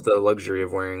 don't have the luxury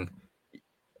of wearing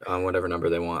whatever number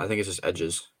they want. I think it's just edge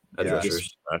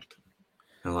rushers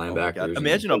and linebackers.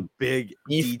 Imagine a big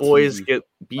beef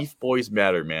DT. boys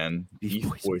matter, man. Beef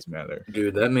boys matter,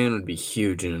 dude. That man would be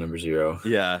huge in a number 0.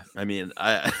 Yeah, I mean,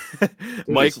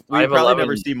 Mike. We probably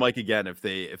never see Mike again if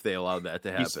they allowed that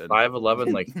to happen. He's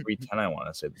 5'11", like 310. I want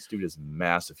to say this dude is a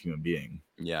massive human being.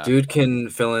 Yeah, dude can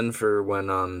fill in for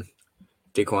when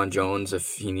Daquan Jones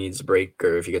if he needs a break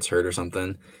or if he gets hurt or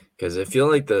something. Because I feel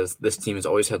like this team has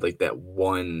always had like that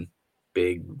one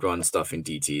big run stuffing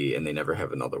DT and they never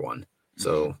have another one.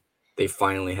 So they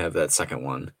finally have that second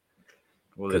one.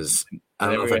 Because I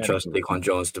don't know if I trust Daquan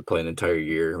Jones to play an entire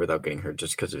year without getting hurt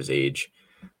just because of his age.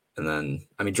 And then,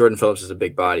 I mean, Jordan Phillips is a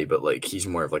big body, but like he's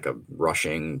more of like a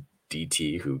rushing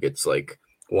DT who gets like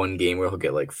one game where he'll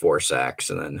get like 4 sacks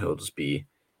and then he'll just be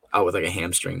out with like a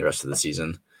hamstring the rest of the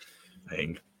season.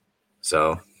 Dang.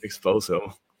 So expose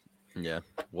him. Yeah.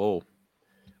 Whoa.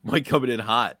 Mike coming in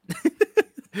hot.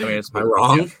 I mean, am I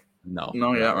wrong? Yeah. No,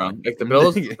 you're not wrong. Like the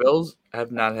Bills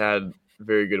have not had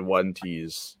very good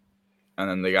 1Ts. And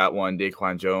then they got one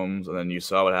Daquan Jones, and then you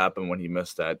saw what happened when he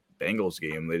missed that Bengals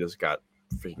game. They just got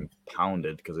freaking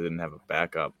pounded because they didn't have a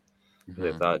backup. Mm-hmm.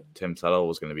 They thought Tim Settle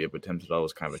was going to be it, but Tim Settle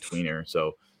was kind of a tweener.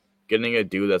 So getting a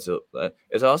dude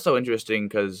it's also interesting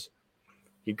because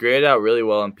he graded out really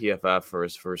well in PFF for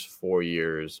his first 4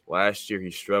 years. Last year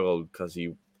he struggled because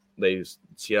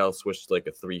Seattle switched to like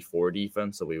a 3-4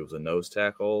 defense, so he was a nose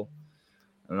tackle.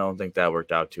 I don't think that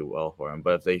worked out too well for him.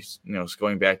 But if they,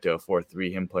 going back to a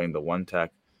 4-3, him playing the one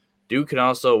tech, Duke can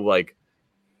also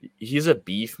he's a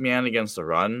beef man against the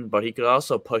run, but he could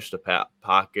also push the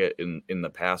pocket in the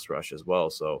pass rush as well.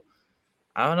 So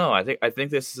I don't know. I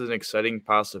think this is an exciting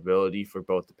possibility for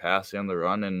both the pass and the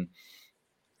run. And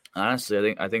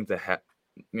honestly, I think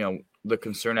the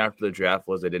concern after the draft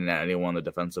was they didn't add anyone on the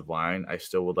defensive line. I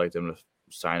still would like them to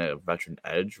sign a veteran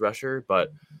edge rusher,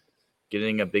 but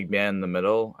getting a big man in the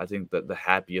middle, I think that the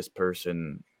happiest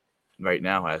person right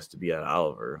now has to be at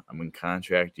Oliver. I mean,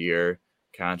 contract year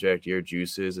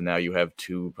juices, and now you have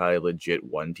 2 probably legit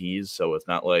 1Ts, so it's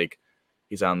not like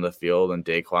he's on the field and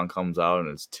Daquan comes out and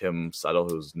it's Tim Settle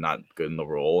who's not good in the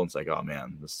role. And it's like, oh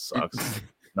man, this sucks.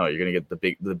 No, you're gonna get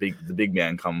the big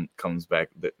man comes back.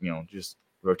 Just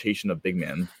rotation of big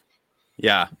men.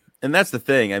 Yeah, and that's the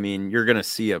thing. I mean, you're gonna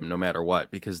see him no matter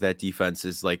what because that defense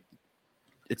is like.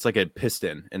 It's like a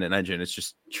piston in an engine. It's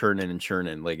just churning and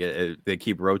churning. Like they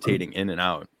keep rotating in and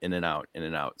out, in and out, in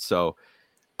and out. So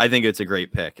I think it's a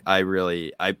great pick. I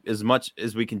as much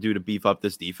as we can do to beef up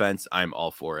this defense, I'm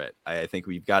all for it. I think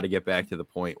we've got to get back to the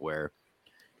point where,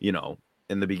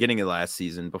 in the beginning of last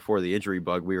season, before the injury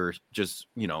bug, we were just,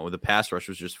 the pass rush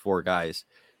was just 4 guys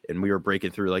and we were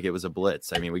breaking through like it was a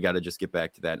blitz. I mean, we got to just get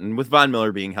back to that. And with Von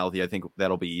Miller being healthy, I think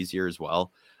that'll be easier as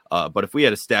well. But if we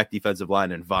had a stacked defensive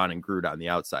line and Von and Groot on the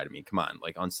outside, I mean, come on,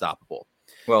 like unstoppable.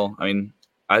 Well, I mean,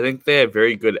 I think they have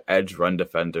very good edge run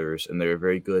defenders, and they were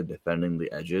very good defending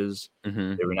the edges.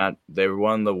 Mhm. They were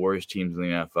one of the worst teams in the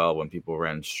NFL when people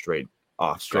ran straight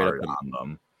off guard on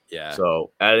them. Yeah.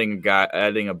 So adding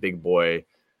a big boy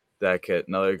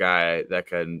another guy that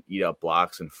can eat up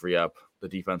blocks and free up the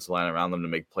defensive line around them to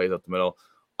make plays up the middle.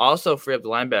 Also free up the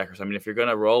linebackers. I mean, if you're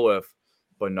gonna roll with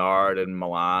Bernard and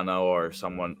Milano or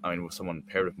someone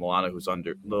paired with Milano who's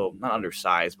not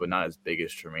undersized, but not as big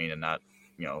as Tremaine and not,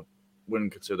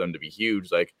 wouldn't consider them to be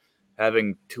huge. Like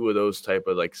having two of those type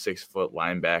of like 6 foot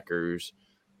linebackers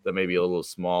that may be a little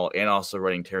small, and also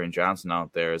running Taron Johnson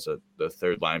out there as the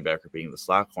third linebacker being the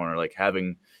slot corner, like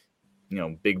having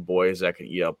big boys that can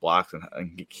eat up blocks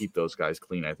and keep those guys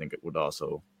clean. I think it would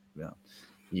also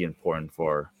be important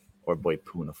for our boy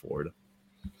Poona Ford.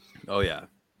 Oh yeah.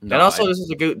 No, and also, this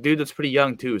is a good dude that's pretty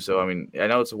young too. So I mean, I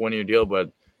know it's a 1-year deal,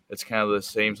 but it's kind of the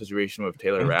same situation with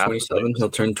Taylor Rapp. 27. He'll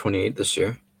turn 28 this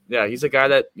year. Yeah, he's a guy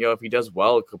that if he does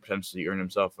well, could potentially earn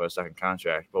himself a second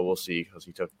contract. But we'll see, because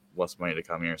he took less money to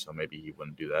come here, so maybe he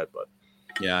wouldn't do that. But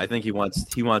yeah, I think he wants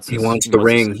the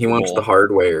ring. He wants the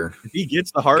hardware. If he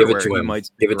gets the hardware, he might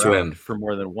give it to him for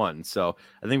more than one. So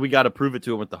I think we got to prove it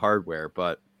to him with the hardware.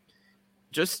 But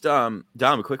just Dom,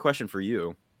 a quick question for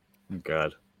you.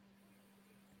 God,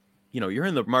 you're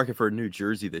in the market for a new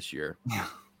jersey this year.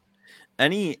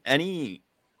 Any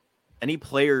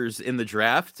players in the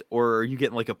draft, or are you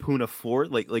getting like a Poona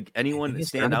Ford? Like anyone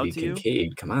stand out to you?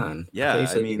 Kincaid, come on. Yeah,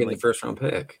 I mean, getting the first round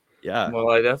pick. Yeah. Well,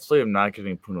 I definitely am not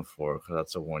getting Poona Ford because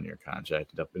that's a 1-year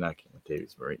contract. Definitely not getting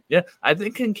Latavius Murray. Yeah, I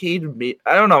think Kincaid would be.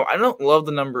 I don't know. I don't love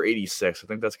the number 86. I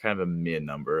think that's kind of a mid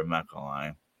number. I'm not gonna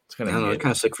lie. It's kind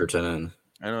of sick for tight end.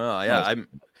 I don't know. Yeah,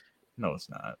 No, it's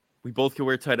not. We both can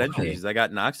wear tight end jerseys. I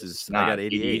got Knox's. I got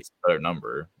 88. Better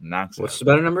number. Knox. What's the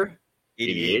better number?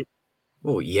 88.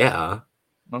 Oh yeah.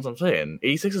 That's what I'm saying.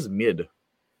 86 is mid.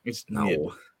 It's mid.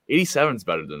 87 is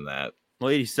better than that. Well,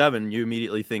 87, you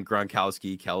immediately think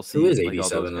Gronkowski, Kelsey. Who is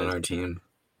 87 on our team?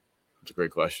 It's a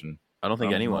great question. I don't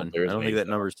think anyone. I don't think that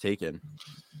number's taken.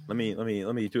 Let me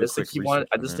do a quick research.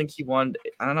 I just think he wanted.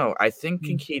 I don't know. I think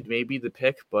Kincaid may be the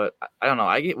pick, but I don't know.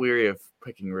 I get weary of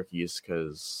picking rookies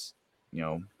because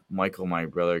Michael, my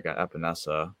brother, got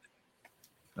Epinesa.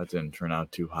 That didn't turn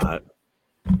out too hot.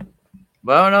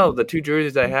 But I don't know. The two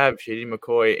jerseys I have, Shady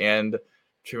McCoy and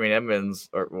Tremaine Edmonds,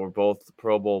 were both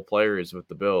Pro Bowl players with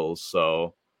the Bills.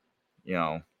 So,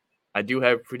 I do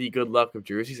have pretty good luck with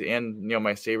jerseys. And,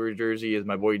 my Sabre jersey is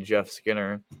my boy Jeff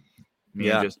Skinner.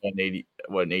 Just had an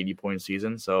 80-point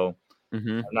season. So,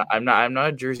 I'm not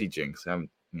a jersey jinx.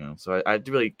 So I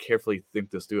do really carefully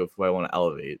think this through of who I want to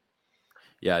elevate.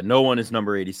 Yeah, no one is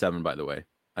number 87, by the way.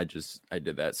 I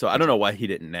did that. So I don't know why he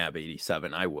didn't nab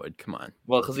 87. I would. Come on.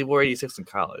 Well, because he wore 86 in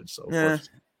college. So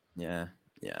yeah.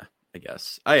 I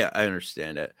guess I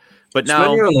understand it. But Spend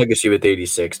now your own legacy with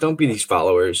 86. Don't be these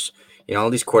followers. All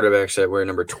these quarterbacks that wear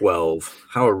number 12.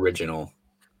 How original.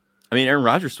 I mean, Aaron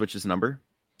Rodgers switched his number.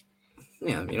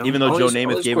 Yeah, even though Joe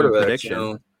Namath gave him a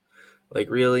prediction.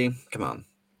 Really? Come on.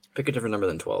 Pick a different number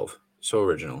than 12. So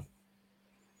original.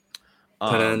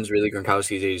 Tight ends, really.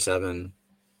 Gronkowski's 87.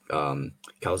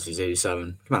 Kelsey's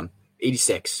 87. Come on.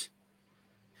 86.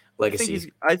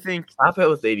 Legacy. I think stop it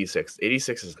with 86.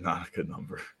 86 is not a good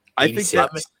number. I think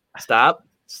stop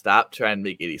trying to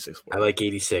make 86 work. I like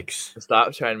 86.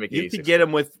 Stop trying to make 86. You could get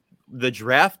him with the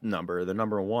draft number, the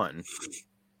number 1,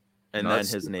 and then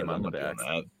his name on the back.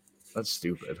 That's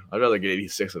stupid. I'd rather get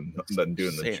 86 than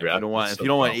doing the draft. If you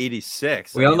don't want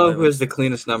 86. We all know who has the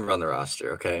cleanest number on the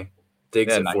roster, okay?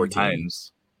 Diggs at 14.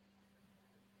 Times.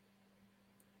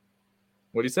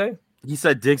 What do you say? He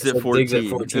said Diggs at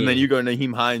 14, and then you go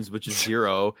Nyheim Hines, which is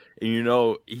 0,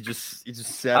 and he just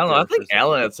sat. I don't know. I think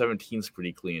Allen at 17 is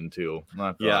pretty clean too.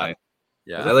 Yeah.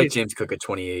 I like James Cook at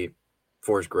 28.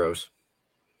 4 is gross.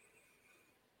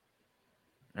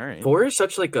 All right. 4 is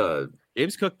such like a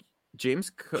James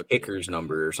Cook kicker's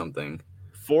number or something.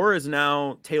 4 is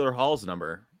now Taylor Hall's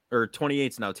number, or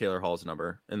 28 is now Taylor Hall's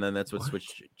number, and then that's what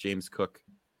switched James Cook.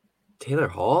 Taylor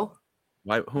Hall?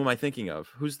 Why? Who am I thinking of?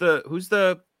 Who's the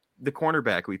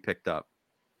cornerback we picked up?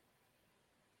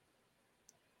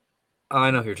 Oh,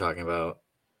 I know who you're talking about.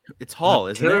 It's Hall,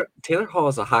 isn't it? Taylor Hall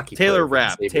is a hockey Taylor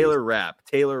player. Taylor Rapp.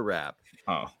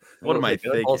 Oh. What am I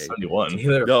thinking?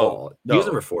 Hall. No. He's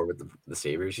number 4 with the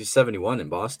Sabres. He's 71 in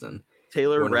Boston.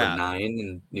 Taylor Rapp. Number 9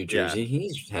 in New Jersey. Yeah.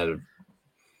 He's had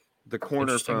the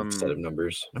corner from set of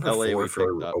numbers. Number LA 4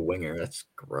 for a winger. That's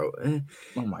gross.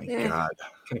 Oh my god.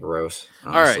 Kind of gross.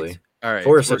 Honestly. All right.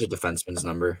 4 is such a defenseman's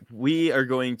number. We are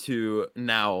going to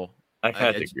now. I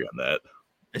kind of agree on that.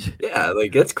 Yeah,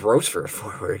 that's gross for a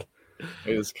forward.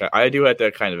 I do have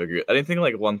to kind of agree. I didn't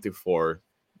think 1 through 4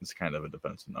 it's kind of a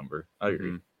defensive number. I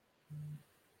agree. Mhm.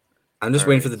 I'm just All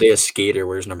waiting right. for the day a skater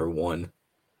wears number 1.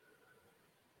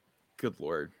 Good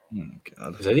Lord. Oh my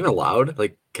God. Is that even allowed?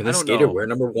 Like, can I the don't skater know. wear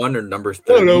number 1 or number I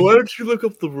 30? don't know. Why don't you look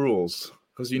up the rules?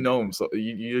 Because you know him, so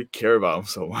you care about him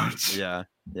so much. Yeah.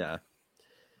 Yeah.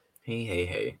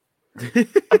 Hey.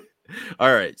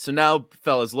 All right. So now,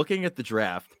 fellas, looking at the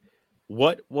draft,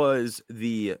 what would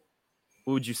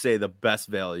you say the best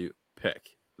value pick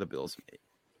the Bills made?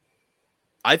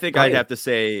 I think I'd Probably- have to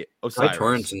say Probably Osiris.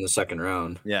 Torrance in the second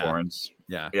round. Yeah. Torrance.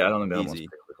 Yeah. Yeah, I don't think that one's Easy.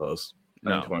 particularly close. I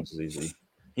No. think Torrance is easy.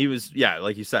 He was, yeah,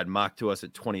 like you said, mocked to us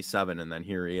at 27, and then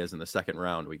here he is in the second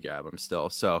round. We grab him still.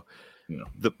 So, Yeah.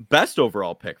 the best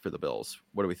overall pick for the Bills.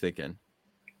 What are we thinking?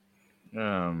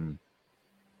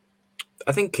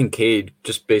 I think Kincaid,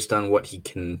 just based on what he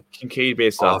can Kincaid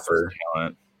based off offer. his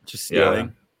talent. Just Yeah.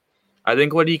 stealing. I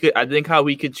think how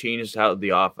we could change how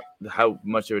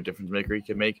much of a difference maker he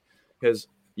could make. Because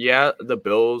the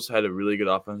Bills had a really good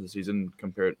offensive season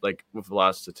compared like with a lot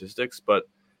of statistics, but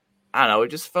I don't know, it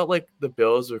just felt like the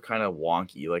Bills were kind of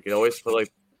wonky. Like it always felt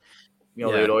like they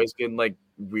would always get in, like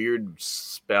weird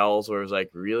spells where it was like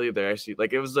really they're actually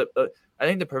like it was I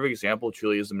think the perfect example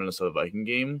truly is the Minnesota Viking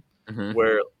game Mhm.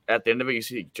 where at the end of it you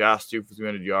see Josh threw for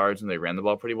 300 yards and they ran the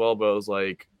ball pretty well, but it was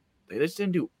like they just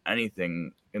didn't do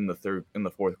anything in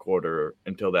the fourth quarter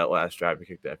until that last drive to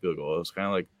kick that field goal. It was kind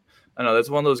of like I don't know, that's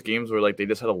one of those games where like they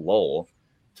just had a lull.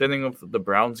 Same thing with the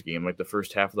Browns game, like the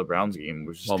first half of the Browns game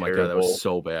was just Oh my terrible. God, that was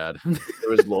so bad. It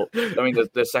was low. I mean,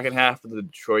 the second half of the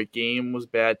Detroit game was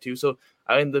bad too. So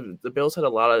I mean, the Bills had a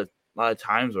lot of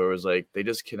times where it was like they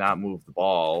just cannot move the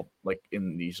ball like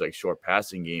in these like short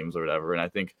passing games or whatever. And I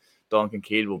think Dalton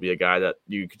Kincaid will be a guy that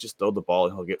you could just throw the ball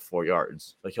and he'll get 4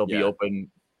 yards. Like he'll be Yeah.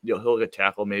 open. He'll get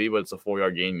tackled maybe, but it's a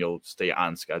 4-yard gain. You'll stay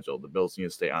on schedule. The Bills need to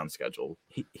stay on schedule.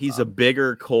 He's a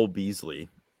bigger Cole Beasley,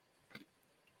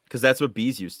 because that's what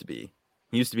Bees used to be.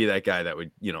 He used to be that guy that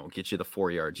would, get you the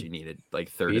 4 yards you needed, like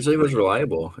third. Beasley was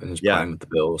reliable in his prime with the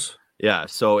Bills. Yeah.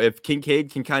 So if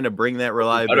Kincaid can kind of bring that Better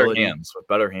reliability with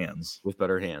better hands. with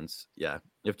better hands, yeah.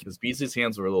 Because Beasley's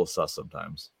hands were a little sus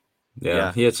sometimes.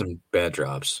 Yeah, he had some bad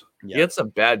drops. Yeah. He had some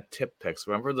bad tip picks.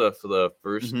 Remember for the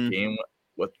first Mhm. game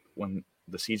when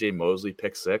the CJ Mosley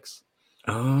pick 6?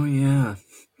 Oh yeah.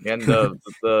 And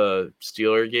the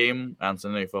Steeler game on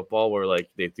Sunday Night Football where like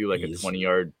they threw like a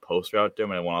 20-yard post route to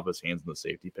him and it went off his hands and the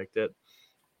safety picked it.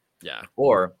 Yeah.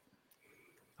 Or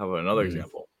how about another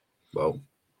example? Well,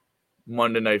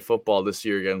 Monday Night Football this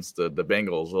year against the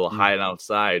Bengals, a little high and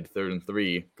outside, 3rd and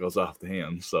 3 goes off the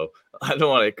hands. So I'm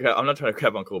not trying to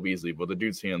crap on Cole Beasley, but the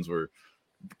dude's hands were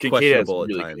Kincaid has Questionable at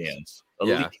really times. good hands.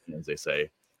 Yeah. Elite hands, they say.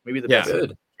 Maybe the Yeah. best in the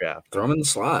good. draft. Throw him in the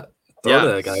slot. Throw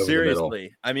that guy over the middle.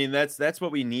 Seriously. I mean, that's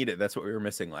what we needed. That's what we were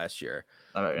missing last year.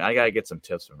 I mean, I gotta get some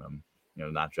tips from him.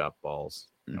 Not drop balls.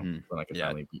 Mhm. When I can Yeah.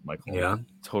 finally beat Michael. Yeah.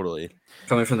 Totally.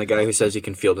 Coming from the guy who says he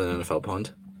can field an NFL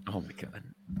punt. Oh my God.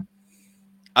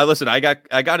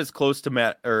 I got as close to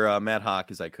Matt Hawk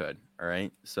as I could. All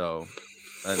right. So,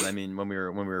 I mean, when we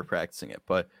were practicing it,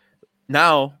 but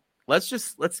now let's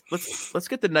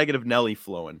get the negative Nelly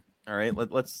flowing. All right.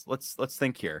 Let's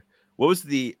think here. What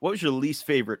was your least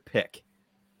favorite pick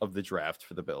of the draft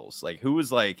for the Bills? Like, who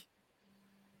was like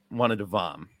wanted to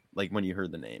vom like when you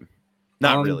heard the name?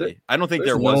 Not really. I don't think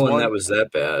there There's was no one one that was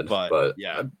that bad. but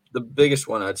yeah. The biggest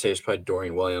one I'd say is probably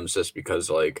Dorian Williams, just because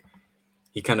like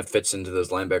he kind of fits into those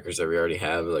linebackers that we already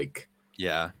have. Like,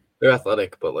 Yeah. they're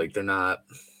athletic, but like they're not.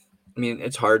 I mean,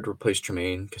 it's hard to replace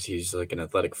Tremaine because he's like an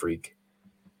athletic freak.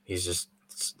 He's just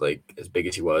like as big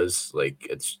as he was. Like,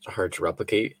 it's hard to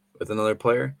replicate with another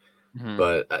player. Mhm.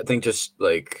 But I think just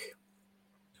like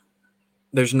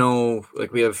there's no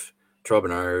like we have Terrell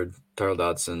Bernard, Tyrell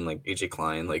Dodson, like AJ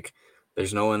Klein. Like,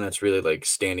 there's no one that's really like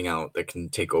standing out that can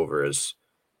take over as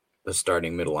the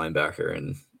starting middle linebacker.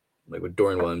 And like with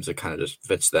Dorian Williams, it kind of just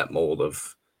fits that mold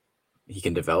of he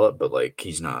can develop, but like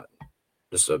he's not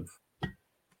just a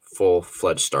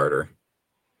full-fledged starter.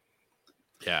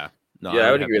 Yeah. No,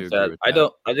 I would have agree to with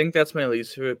that. I think that's my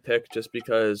least favorite pick just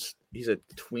because he's a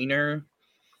tweener.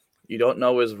 You don't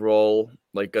know his role,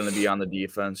 like going to be on the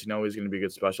defense. You know he's going to be a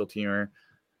good special teamer.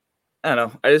 I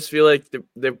don't know. I just feel like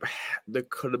there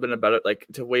could have been a better, like,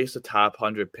 to waste a top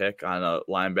 100 pick on a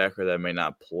linebacker that may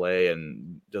not play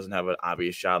and doesn't have an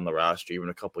obvious shot on the roster even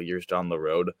a couple years down the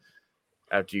road.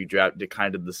 After you drafted,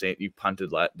 kind of the same, you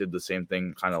did the same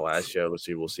thing kind of last year. We'll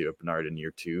see with Bernard in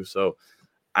year 2. So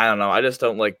I don't know. I just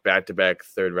don't like back-to-back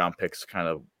third-round picks kind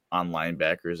of on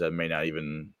linebackers that may not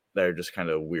even, they're just kind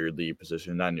of weirdly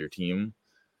positioned on your team.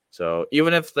 So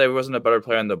even if there wasn't a better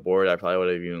player on the board, I probably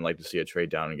would have even liked to see a trade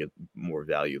down and get more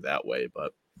value that way.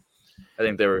 But I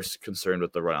think they were concerned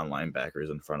with the run on linebackers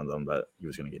in front of them that he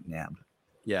was going to get nabbed.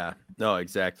 Yeah, no,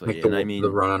 exactly. Like And I mean,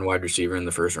 the run on wide receiver in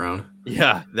the first round.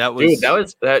 yeah, that was Dude, that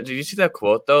was that. Did you see that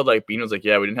quote though? Like Bean was like,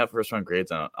 "Yeah, we didn't have first round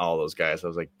grades on all those guys." I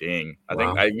was like, "Dang!" I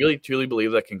think Wow. I really truly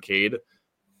believe that Kincaid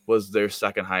was their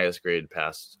second highest grade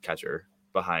pass catcher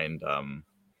behind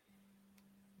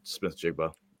Smith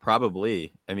Jigba.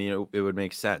 probably. I mean, it would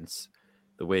make sense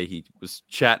the way he was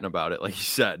chatting about it, like you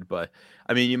said. But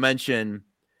I mean, you mentioned,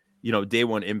 day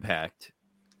one impact,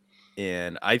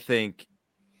 and I think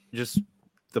just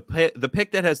the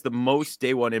pick that has the most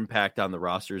day one impact on the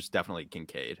roster is definitely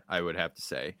Kincaid. I would have to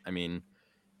say. I mean,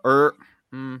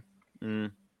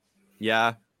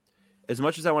 yeah. As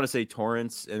much as I want to say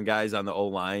Torrance and guys on the O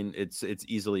line, it's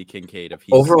easily Kincaid. If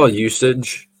he's Overall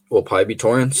usage will probably be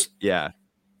Torrance. Yeah,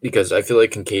 because I feel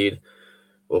like Kincaid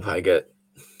will probably get.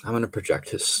 I'm going to project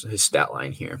his stat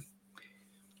line here.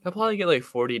 He'll probably get like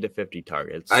 40 to 50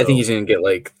 targets. I think he's going to get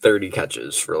like 30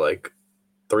 catches for like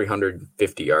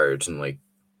 350 yards and like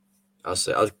I'll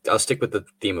stick with the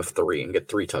theme of 3 and get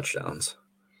 3 touchdowns.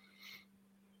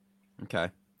 Okay.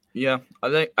 Yeah,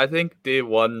 I think day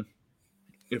one,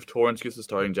 if Torrance gets the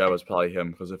starting job, it's probably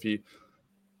him because if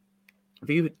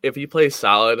he plays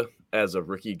solid as a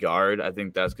rookie guard, I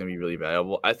think that's going to be really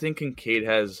valuable. I think Kincaid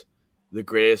has the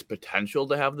greatest potential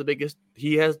to have the biggest.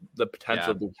 He has the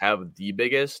potential to have the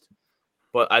biggest.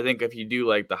 But I think if you do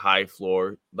like the high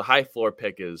floor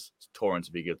pick is Torrance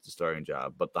if he gets the starting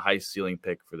job. But the high ceiling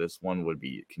pick for this one would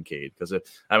be Kincaid. Because,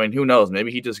 who knows?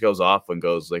 Maybe he just goes off and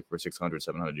goes like for 600,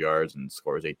 700 yards and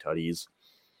scores 8 tutties.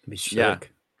 Yeah.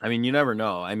 I mean, you never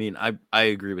know. I mean, I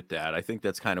agree with that. I think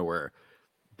that's kind of where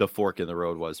the fork in the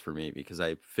road was for me because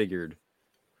I figured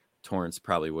Torrance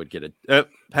probably would get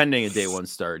pending a day one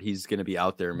start. He's going to be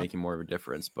out there making more of a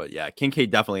difference. But yeah,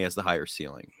 Kincaid definitely has the higher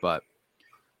ceiling. But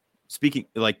speaking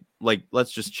like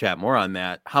let's just chat more on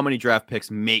that. How many draft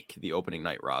picks make the opening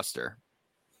night roster?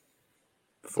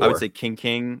 4. I would say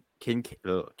Kincaid. Your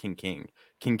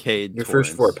Torrance.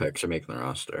 first 4 picks are making the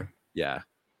roster. Yeah.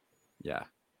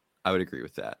 I would agree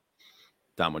with that.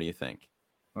 Dom, what do you think?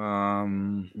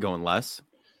 Going less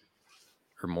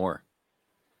or more?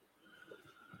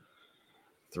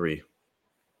 3.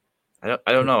 I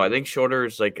don't know. I think Shorter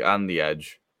is like on the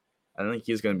edge. I don't think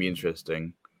he's going to be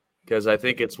interesting because I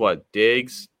think it's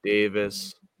Diggs,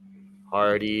 Davis,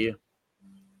 Hardy,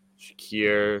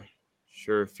 Shakir,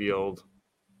 Sherfield. I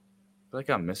feel like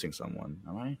I'm missing someone.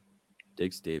 Am I?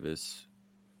 Diggs, Davis.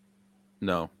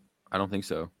 No, I don't think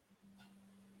so.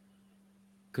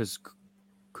 Because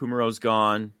Kumero's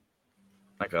gone.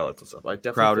 I gotta look this up. I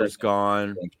definitely Crowder's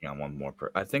gone. Thinking on one more.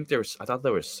 I thought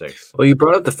there was 6. Well, you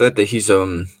brought up the fact that he's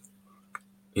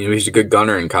he's a good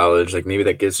gunner in college. Like maybe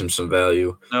that gives him some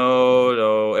value.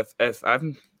 No. I feel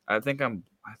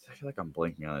like I'm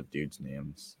blanking on a dude's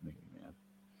name. It's making me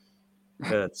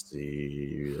mad. Let's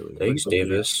see. Diggs,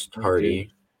 Davis,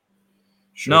 Hardy.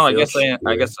 No, I guess Sherfield,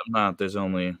 I'm not. There's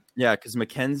only because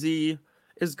McKenzie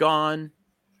is gone.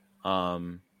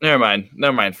 Never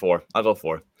mind. 4. I'll go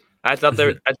 4. I think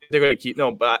they're going to keep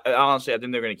but honestly, I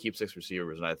think they're going to keep 6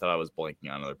 receivers, and I thought I was blanking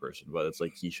on another person, but it's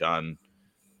like Keyshawn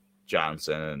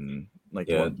Johnson and one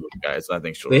of those guys. I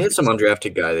think they had some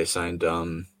undrafted guy they signed.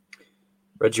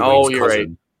 Reggie Wayne's cousin. Right.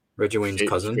 Reggie Wayne's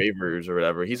cousin, Travers or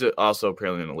whatever. He's also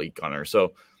apparently an elite gunner.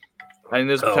 So, I mean,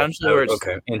 there's potential where it's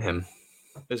in him.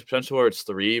 There's potential where it's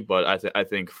 3, but I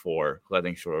think 4. I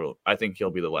think he'll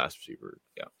be the last receiver.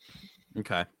 Yeah.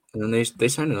 Okay. And then they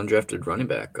signed an undrafted running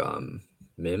back,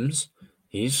 Mims.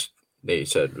 They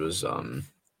said was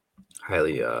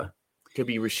highly could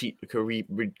be Raheem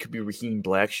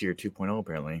Blackshear 2.0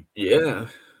 apparently. Yeah.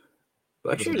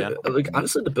 Blackshear,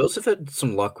 honestly, the Bills have had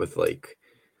some luck with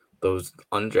those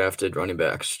undrafted running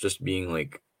backs just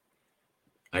being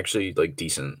actually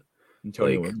decent.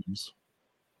 Tony Williams.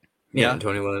 Yeah,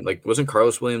 Tony Williams. Wasn't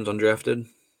Carlos Williams undrafted?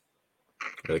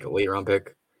 Or a late round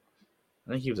pick?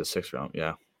 I think he was a 6th round.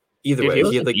 Yeah. Either way,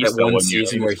 he had that one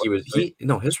season where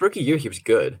his rookie year he was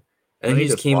good, and he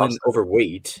just came in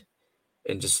overweight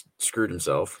and just screwed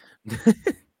himself. Mike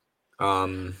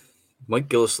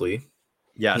Gillislee,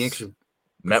 yes, he actually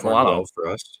Matt Milano for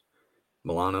us.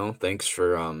 Milano, thanks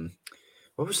for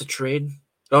what was the trade?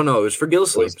 Oh no, it was for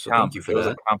Gillislee. So thank you for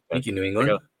that. Thank you, New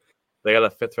England. They got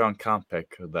a 5th round comp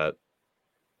pick that.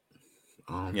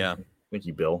 Yeah, thank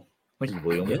you, Bill. Thank you,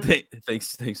 William. Yeah.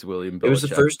 Thanks, William. Belichick. It was the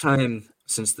first time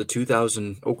since the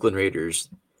 2000 Oakland Raiders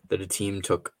that a team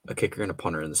took a kicker and a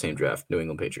punter in the same draft. New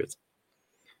England Patriots.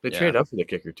 They traded up for the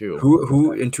kicker too.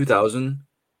 Who in 2000?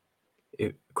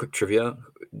 Quick trivia.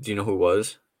 Do you know who it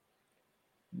was?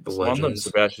 One of them,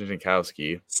 Sebastian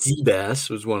Jankowski. Seabass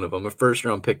was one of them, a 1st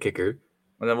round pick kicker.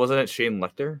 And then wasn't it Shane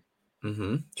Lecter?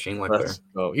 Mm-hmm. Shane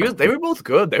Lecter. They were both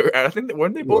good. They were. I think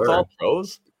weren't they both all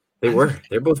pros? They were.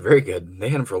 They're both very good. They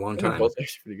had him for a long They were time. both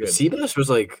actually pretty good. Seabass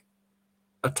was like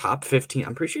a top 15.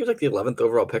 I'm pretty sure he was like the 11th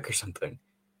overall pick or something.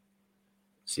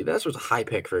 Seabass was a high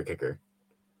pick for a kicker.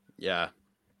 Yeah.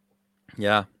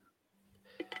 Yeah.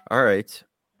 All right.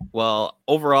 Well,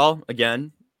 overall,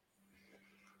 again,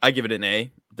 I give it an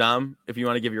A. Dom, if you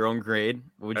want to give your own grade,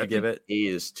 what would you give it? A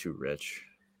is too rich.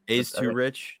 A is too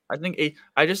rich? I think A.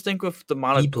 I just think with the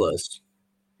amount of B plus.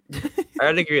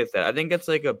 I'd agree with that. I think it's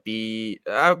like a B.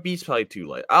 B's probably too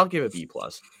light. I'll give it B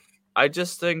plus. I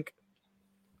think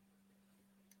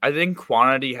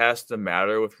quantity has to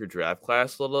matter with your draft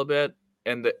class a little bit.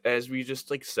 And as we just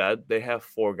said, they have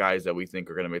 4 guys that we think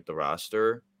are going to make the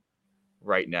roster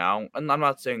right now. And I'm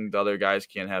not saying the other guys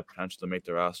can't have potential to make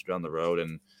the roster down the road.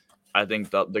 And I think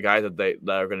the guys that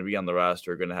are going to be on the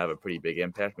roster are going to have a pretty big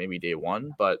impact, maybe day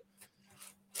one. But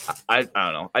I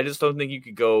don't know. I just don't think you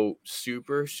could go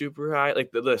super, super high.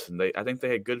 I think they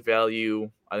had good value.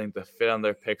 I think the fit on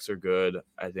their picks are good.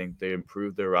 I think they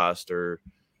improved their roster.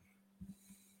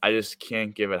 I just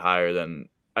can't give it higher than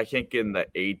 – I can't get in that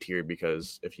A tier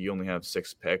because if you only have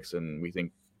 6 picks and we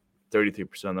think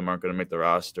 33% of them aren't going to make the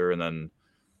roster, and then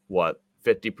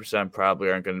 50% probably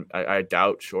aren't going to – I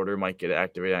doubt Shorter might get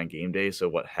activated on game day.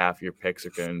 So half your picks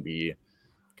are going to be –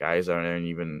 guys aren't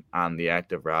even on the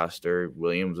active roster.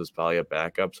 Williams is probably a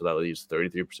backup, so that leaves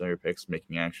 33% of your picks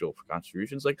making actual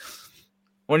contributions.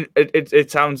 When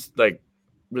it sounds like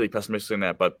really pessimistic in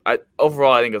that, but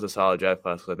overall I think it's a solid draft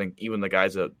class. I think even the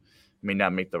guys that may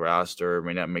not make the roster,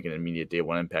 may not make an immediate day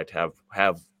one impact,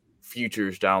 have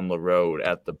futures down the road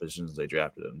at the positions they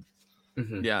drafted in.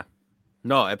 Mm-hmm. Yeah,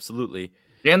 no, absolutely.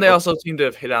 And they also seem to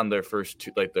have hit on their first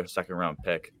 2, their second round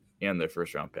pick and their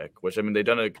first round pick, which they've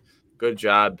done a good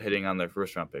job hitting on their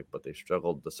first round pick, but they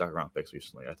struggled with the second round picks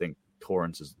recently. I think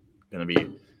Torrance is going to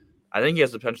be, I think he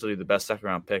has potentially the best second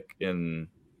round pick in,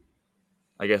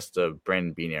 I guess, the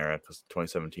Brandon Beane era, because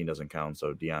 2017 doesn't count,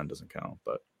 so Dion doesn't count.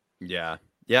 But yeah,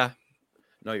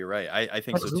 no, you're right. I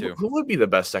think so too. Who would be the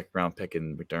best second round pick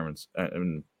in McDermott's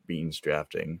and Beane's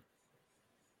drafting?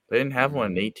 They didn't have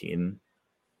one in 18.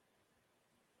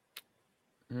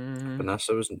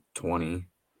 Vanessa was 20.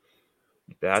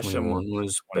 Basham 21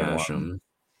 was 21. Basham.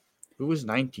 Who was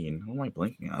 19? Who am I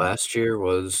blinking on? Last year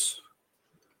was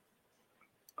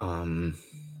who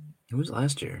was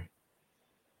last year?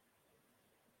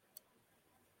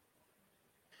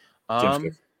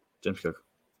 James Cook.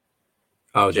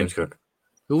 Oh, James Cook.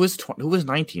 Who was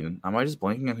 19? Am I just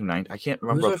blanking on who 19? I can't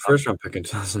remember. Who was our first round pick in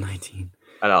 2019?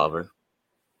 Ed Oliver.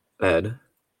 Ed.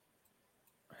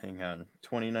 Hang on.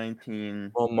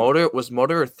 2019. Well, was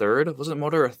Motor a third? Wasn't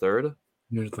Motor a third?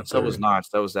 So was Notch.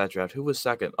 That was that draft. Who was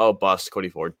second? Oh, Bust, Cody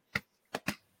Ford.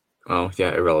 Oh,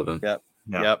 yeah, irrelevant. Yep.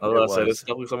 Yeah. Yep. It's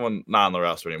definitely someone not on the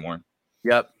roster anymore.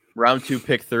 Yep. Round 2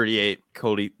 pick 38.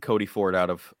 Cody Ford out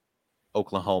of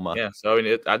Oklahoma. Yeah. So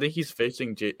I think he's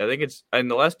facing. I think it's in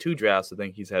the last 2 drafts. I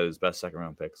think he's had his best second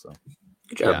round pick. So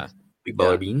good job, yeah. Big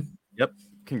Baller Bean. Yep.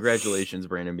 Congratulations,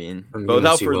 Brandon Bean.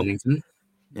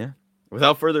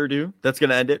 Without further ado, that's going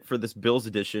to end it for this Bills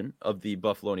edition of the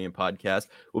Buffalonian podcast.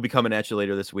 We'll be coming at you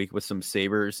later this week with some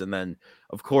Sabres. And then,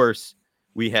 of course,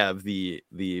 we have the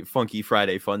Funky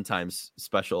Friday Fun Times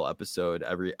special episode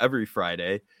every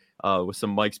Friday with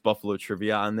some Mike's Buffalo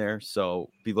trivia on there. So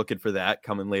be looking for that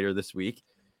coming later this week.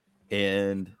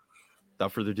 And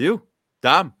without further ado,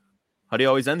 Dom, how do you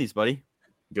always end these, buddy?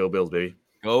 Go Bills, baby.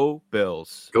 Go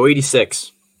Bills. Go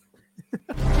 86.